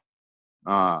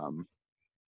 Just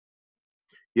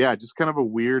kind of a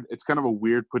weird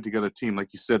put together team.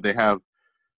 Like you said, they have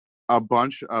a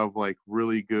bunch of like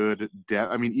really good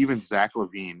depth. I mean, even Zach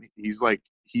LaVine, he's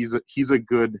a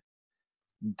good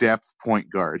depth point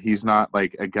guard. He's not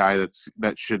like a guy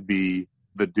that should be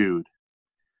the dude.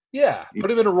 Yeah,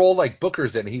 put him in a role like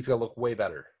Booker's in. He's gonna look way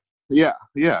better. Yeah,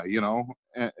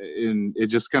 and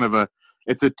it's just kind of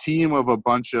it's a team of a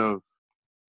bunch of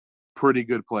pretty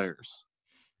good players.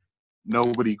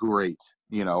 Nobody great,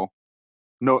 No,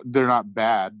 they're not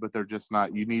bad, but they're just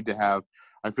not. You need to have.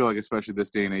 I feel like, especially this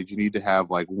day and age, you need to have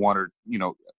like one or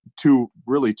two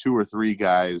or three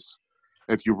guys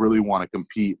if you really want to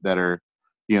compete that are,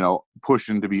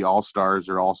 pushing to be all-stars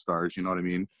or all-stars. You know what I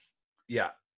mean?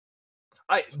 Yeah.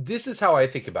 This is how I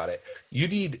think about it. You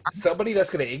need somebody that's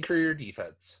going to anchor your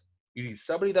defense. You need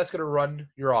somebody that's going to run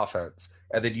your offense.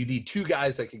 And then you need two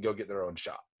guys that can go get their own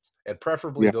shots. And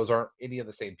preferably those aren't any of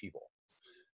the same people.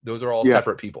 Those are all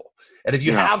separate people. And if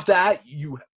you have that,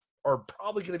 you are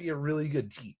probably going to be a really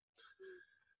good team.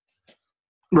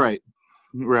 Right.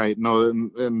 No,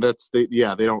 and that's they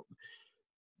don't.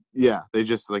 Yeah, they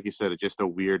just, like you said, it's just a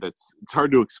weird. It's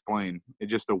hard to explain.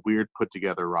 It's just a weird put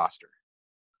together roster.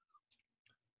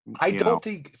 I You know, don't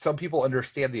think some people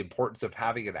understand the importance of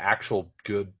having an actual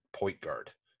good point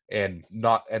guard, and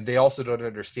they also don't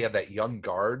understand that young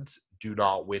guards do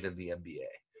not win in the NBA.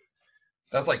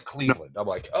 That's like no, Cleveland. I'm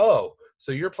like, oh,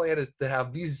 so your plan is to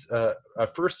have these a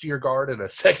first year guard and a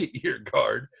second year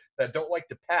guard that don't like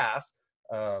to pass,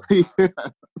 run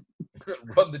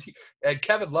the team. And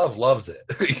Kevin Love loves it.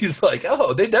 He's like,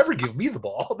 oh, they never give me the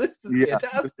ball. This is yeah.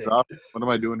 fantastic. What am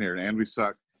I doing here? And we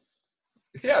suck.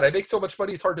 Yeah, and I make so much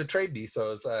money, it's hard to trade me,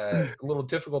 so it's a little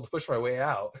difficult to push my way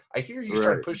out. I hear he's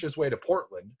trying to push his way to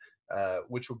Portland,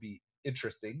 which would be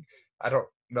interesting. I don't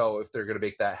know if they're going to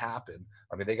make that happen.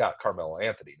 I mean, they got Carmelo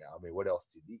Anthony now. I mean, what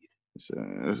else do you need?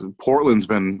 Portland's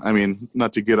been, I mean,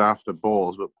 not to get off the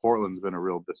Bulls, but Portland's been a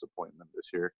real disappointment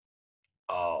this year.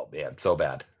 Oh, man, so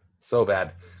bad. So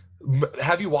bad.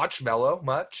 Have you watched Melo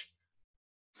much?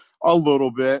 A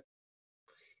little bit.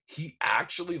 He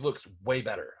actually looks way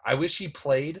better. I wish he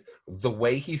played the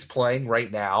way he's playing right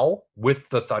now with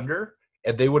the Thunder,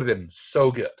 and they would have been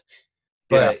so good.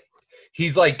 But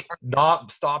he's like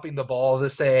not stopping the ball the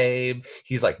same.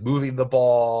 He's like moving the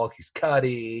ball. He's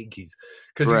cutting. He's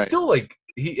still like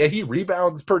he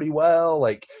rebounds pretty well.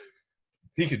 Like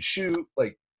he can shoot.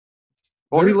 Like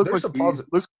he looks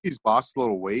like he's lost a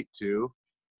little weight too.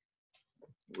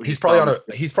 He's probably on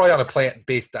a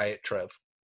plant-based diet, Trev.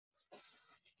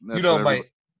 Everybody's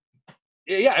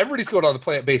going on the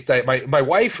plant-based diet. My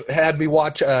wife had me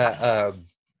watch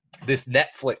this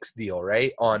Netflix deal,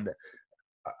 right, on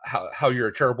how you're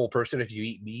a terrible person if you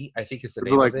eat meat. I think it's the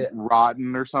name of it.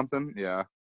 Rotten or something. Yeah.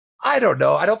 I don't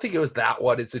know. I don't think it was that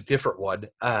one. It's a different one.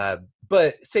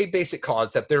 But same basic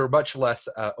concept. They were much less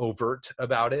overt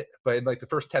about it. But in like the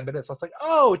first 10 minutes, I was like,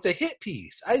 oh, it's a hit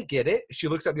piece. I get it. She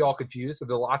looks at me all confused. And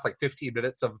the last like 15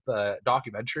 minutes of the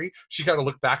documentary, she kind of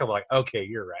looked back and like, okay,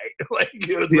 you're right. Like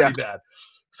it was pretty bad.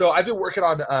 So I've been working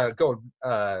on going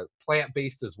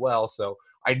plant-based as well. So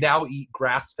I now eat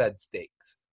grass-fed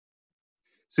steaks.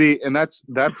 See, and that's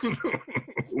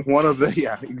one of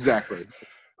the exactly.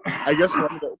 I guess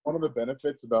one of the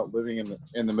benefits about living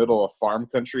in the middle of farm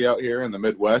country out here in the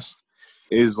Midwest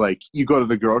is like you go to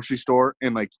the grocery store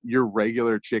and like your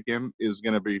regular chicken is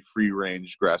going to be free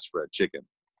range grass fed chicken,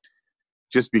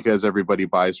 just because everybody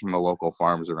buys from the local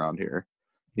farms around here.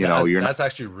 That's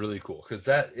actually really cool because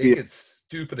it gets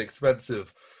stupid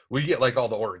expensive. We get like all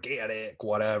the organic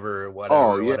whatever,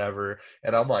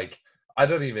 and I'm like, I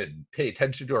don't even pay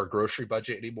attention to our grocery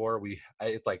budget anymore.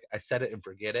 It's like I set it and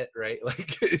forget it, right?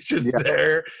 Like it's just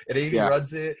there, and Amy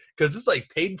runs it because it's like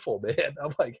painful, man.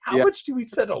 I'm like, how much do we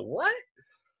spend on what?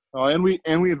 Oh, and we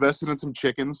invested in some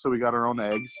chickens, so we got our own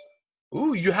eggs.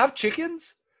 Ooh, you have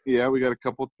chickens? Yeah, we got a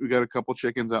couple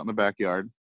chickens out in the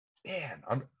backyard. Man,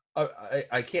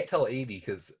 I can't tell Amy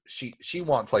because she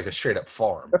wants like a straight up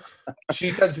farm.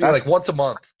 She sends me like once a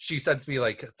month. She sends me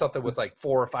like something with like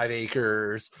 4 or 5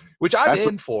 acres, which I'm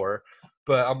in for.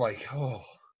 But I'm like, oh,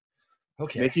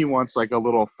 okay. Nikki wants like a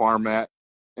little farmette,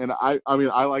 and I mean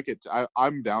I like it.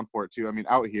 I'm down for it too. I mean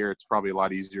out here it's probably a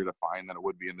lot easier to find than it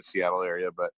would be in the Seattle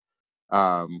area, but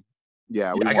I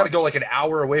got to go like an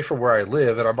hour away from where I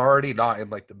live, and I'm already not in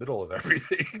like the middle of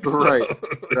everything. So.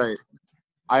 Right.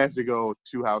 I have to go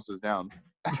 2 houses down.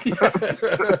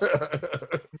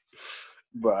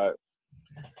 But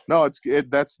no,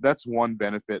 that's one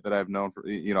benefit that I've known for,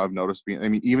 I've noticed I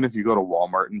mean, even if you go to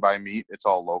Walmart and buy meat, it's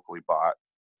all locally bought.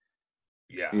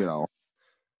 Yeah.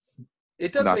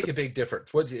 It does make a big difference.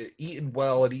 Eating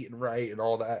well and eating right and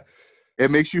all that.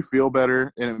 It makes you feel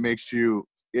better, and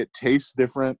it tastes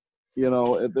different.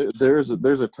 There's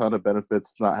a ton of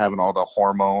benefits to not having all the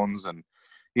hormones and,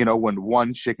 when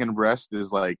one chicken breast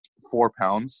is like 4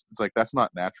 pounds, it's like, that's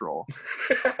not natural.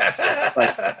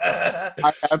 Like,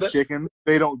 I have chickens,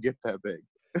 they don't get that big.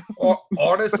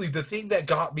 Honestly, the thing that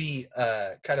got me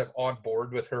kind of on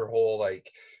board with her whole like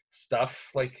stuff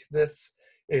like this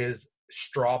is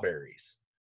strawberries.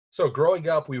 So growing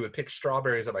up, we would pick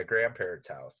strawberries at my grandparents'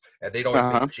 house, and they'd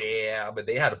always make jam, and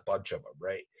they had a bunch of them,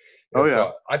 right? And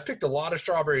so I've picked a lot of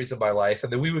strawberries in my life,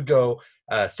 and then we would go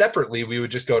separately. We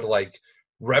would just go to like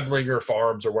Remlinger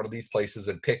Farms or one of these places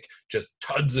and pick just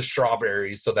tons of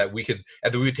strawberries so that we could,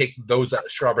 and then we would take those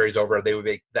strawberries over and they would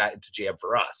make that into jam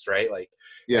for us, right? Like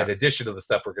in addition to the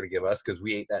stuff we're going to give us, because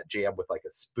we ate that jam with like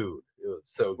a spoon. It was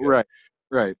so good.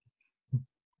 Right.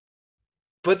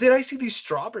 But then I see these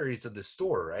strawberries in the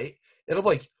store, right? And I'm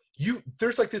like,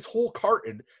 there's like this whole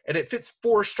carton and it fits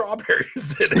 4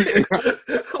 strawberries in it.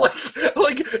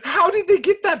 like how did they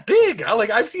get that big?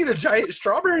 I've seen a giant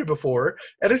strawberry before,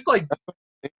 and it's like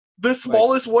the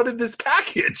smallest one in this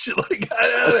package. Like,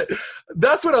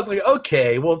 that's when I was like,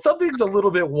 okay, well, something's a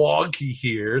little bit wonky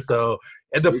here. So,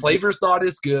 and the flavor's not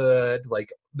as good. Like,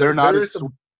 they're not there as is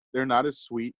some, they're not as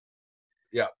sweet.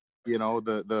 yeah. You know,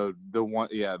 the one,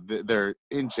 yeah, they're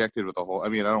injected with a whole. I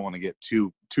mean, I don't want to get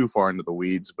too far into the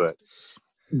weeds, but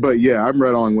yeah, I'm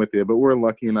right along with you. But we're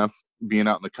lucky enough being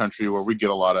out in the country where we get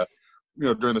a lot of,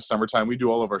 during the summertime, we do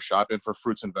all of our shopping for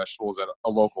fruits and vegetables at a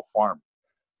local farm.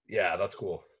 Yeah, that's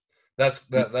cool.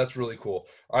 That's really cool.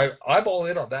 I'm all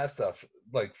in on that stuff.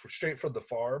 Like straight from the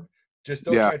farm. Just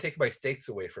don't Yeah, try to take my steaks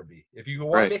away from me. If you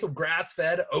want right. to make them grass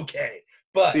fed, okay,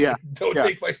 but Yeah, don't yeah.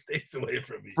 take my steaks away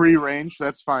from me. Free range,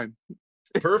 that's fine.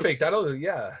 Perfect. I don't.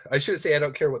 Yeah, I shouldn't say I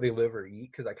don't care what they live or eat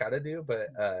because I kind of do, but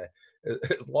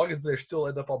as long as they still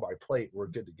end up on my plate, we're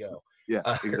good to go.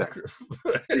 Yeah, exactly.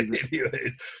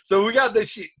 Anyways, so we got the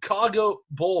Chicago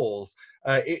Bulls.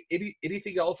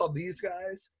 Anything else on these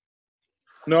guys?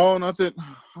 No, not that.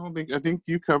 I think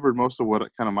you covered most of what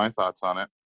kind of my thoughts on it.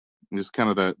 Just kind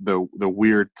of the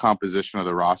weird composition of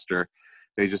the roster.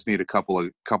 They just need a couple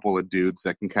of dudes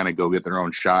that can kind of go get their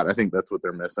own shot. I think that's what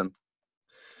they're missing.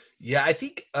 Yeah, I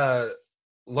think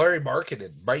Larry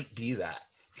Markkinen might be that.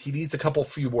 He needs a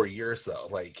few more years, though.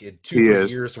 Like in 2-3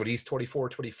 years when he's 24,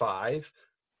 25,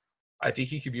 I think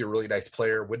he could be a really nice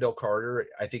player. Wendell Carter,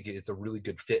 I think, is a really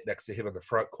good fit next to him in the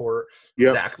front court.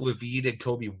 Yep. Zach LaVine and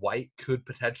Kobe White could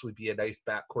potentially be a nice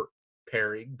backcourt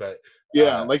pairing, but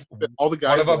like all the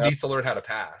guys, one of them needs to learn how to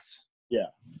pass. Yeah.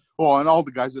 Well, and all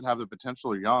the guys that have the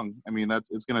potential are young. I mean,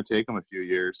 it's going to take them a few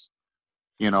years.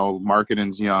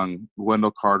 Markkinen's young.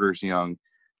 Wendell Carter's young.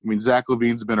 I mean, Zach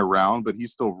LaVine's been around, but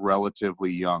he's still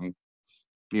relatively young.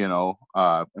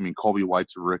 I mean, Kobe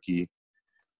White's a rookie.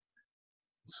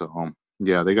 So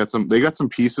yeah, they got some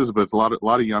pieces, but it's a lot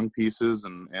of young pieces,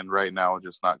 and right now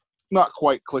just not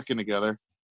quite clicking together.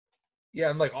 Yeah,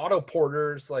 and like Otto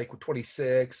Porter's like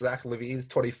 26, Zach LaVine's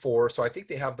 24, so I think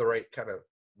they have the right kind of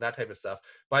that type of stuff.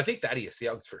 But I think Thaddeus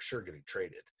Young's for sure getting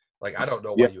traded. Like, I don't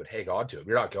know why you would hang on to him.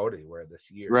 You're not going anywhere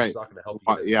this year. Right. It's not going to help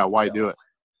you. Yeah, why do it?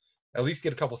 At least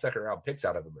get a couple second-round picks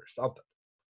out of him or something.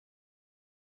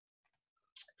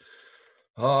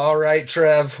 All right,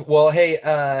 Trev. Well, hey,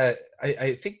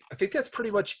 I think that's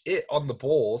pretty much it on the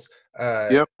Bulls.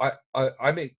 Yep.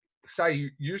 I'm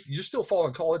excited. You're still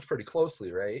following college pretty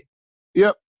closely, right?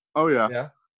 Yep. Oh yeah. Yeah.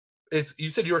 You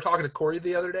said you were talking to Corey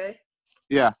the other day?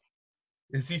 Yeah.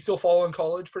 Is he still following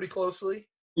college pretty closely?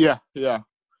 Yeah. Yeah.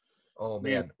 Oh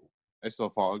man. I still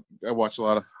follow. I watch a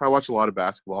lot of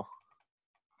basketball.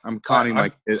 I'm conning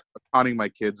my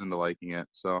kids into liking it.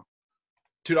 So,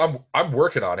 dude, I'm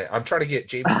working on it. I'm trying to get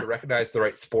James to recognize the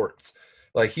right sports.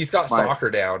 Like, he's got soccer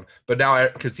down, but now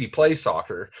because he plays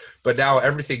soccer, but now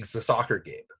everything's the soccer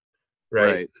game,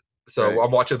 right? So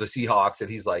I'm watching the Seahawks, and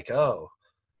he's like, "Oh,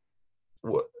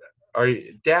 what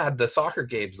Dad? The soccer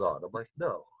game's on." I'm like,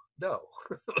 "No."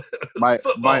 my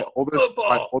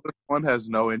oldest one has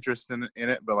no interest in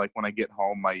it, but like when I get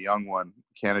home, my young one,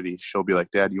 Kennedy, she'll be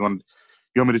like, "Dad, you want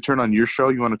me to turn on your show?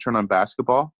 You want to turn on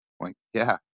basketball?" I'm like,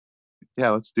 yeah,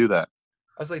 let's do that.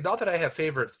 I was like, not that I have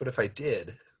favorites, but if I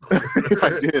did,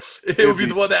 it would be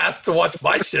the one that asks to watch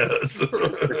my shows.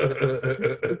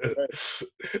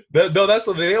 No, that's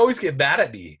what they always get mad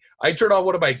at me. I turn on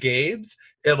one of my games,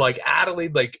 and like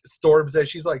Adeline like storms out.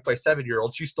 She's like my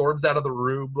 7-year-old. She storms out of the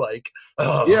room like,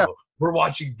 "Oh, yeah, we're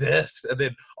watching this," and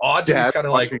then Audrey's kind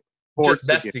of like just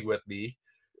messing with me.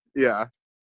 Yeah.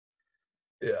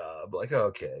 Yeah, I'm like,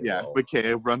 okay. Yeah, well. But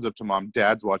Kay runs up to Mom.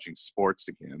 Dad's watching sports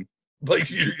again. Like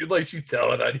she's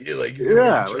telling on you, like you're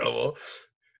in trouble.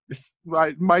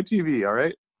 My TV, all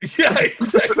right. Yeah,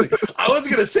 exactly. I was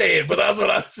gonna say it, but that's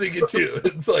what I was thinking too.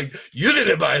 It's like, you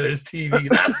didn't buy this TV,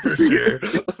 that's for sure.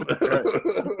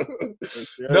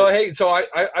 No, hey, so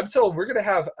I'm told we're gonna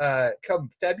have come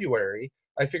February.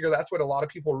 I figure that's when a lot of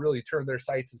people really turn their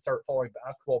sights and start following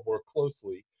basketball more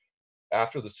closely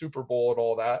after the Super Bowl and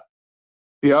all that.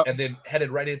 Yeah, and then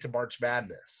headed right into March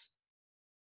Madness.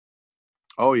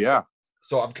 Oh yeah.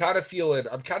 So I'm kind of feeling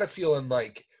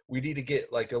like we need to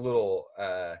get like a little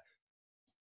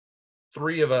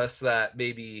 3 of us that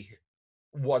maybe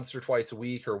once or twice a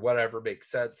week or whatever makes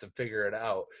sense and figure it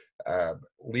out.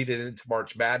 Lead it into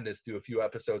March Madness, do a few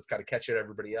episodes, kind of catching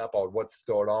everybody up on what's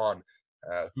going on,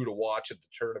 who to watch at the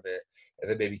tournament,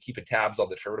 and then maybe keeping tabs on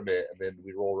the tournament, and then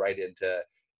we roll right into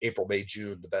April, May,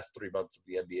 June, the best 3 months of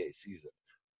the NBA season.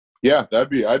 Yeah, I'd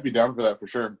be down for that for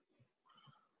sure.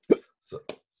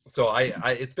 So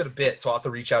I it's been a bit, so I'll have to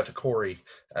reach out to Corey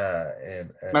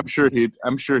and I'm sure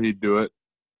he'd do it.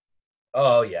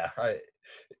 Oh yeah,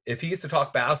 if he gets to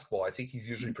talk basketball, I think he's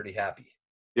usually pretty happy.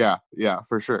 Yeah,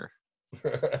 for sure.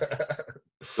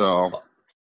 So,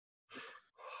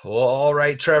 Well, all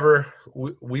right, Trevor.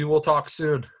 We will talk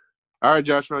soon. all right,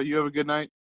 Joshua, you have a good night.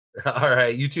 All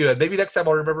right, you too. Maybe next time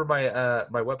I'll remember my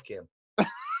my webcam.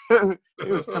 It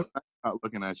was kind of not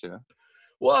looking at you.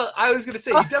 Well, I was going to say,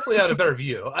 you definitely had a better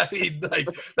view. I mean, like,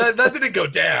 that didn't go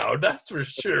down, that's for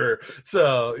sure.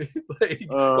 So, like,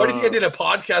 why do you think I did a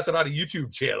podcast and not a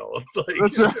YouTube channel? It's like,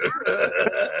 That's right.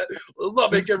 let's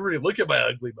not make everybody look at my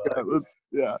ugly mug.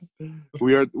 Yeah,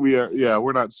 we are. Yeah,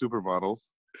 we're not supermodels.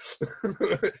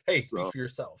 Hey, speak for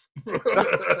yourself. All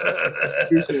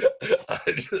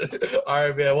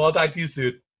right, man. Well, I'll talk to you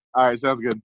soon. All right, sounds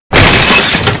good.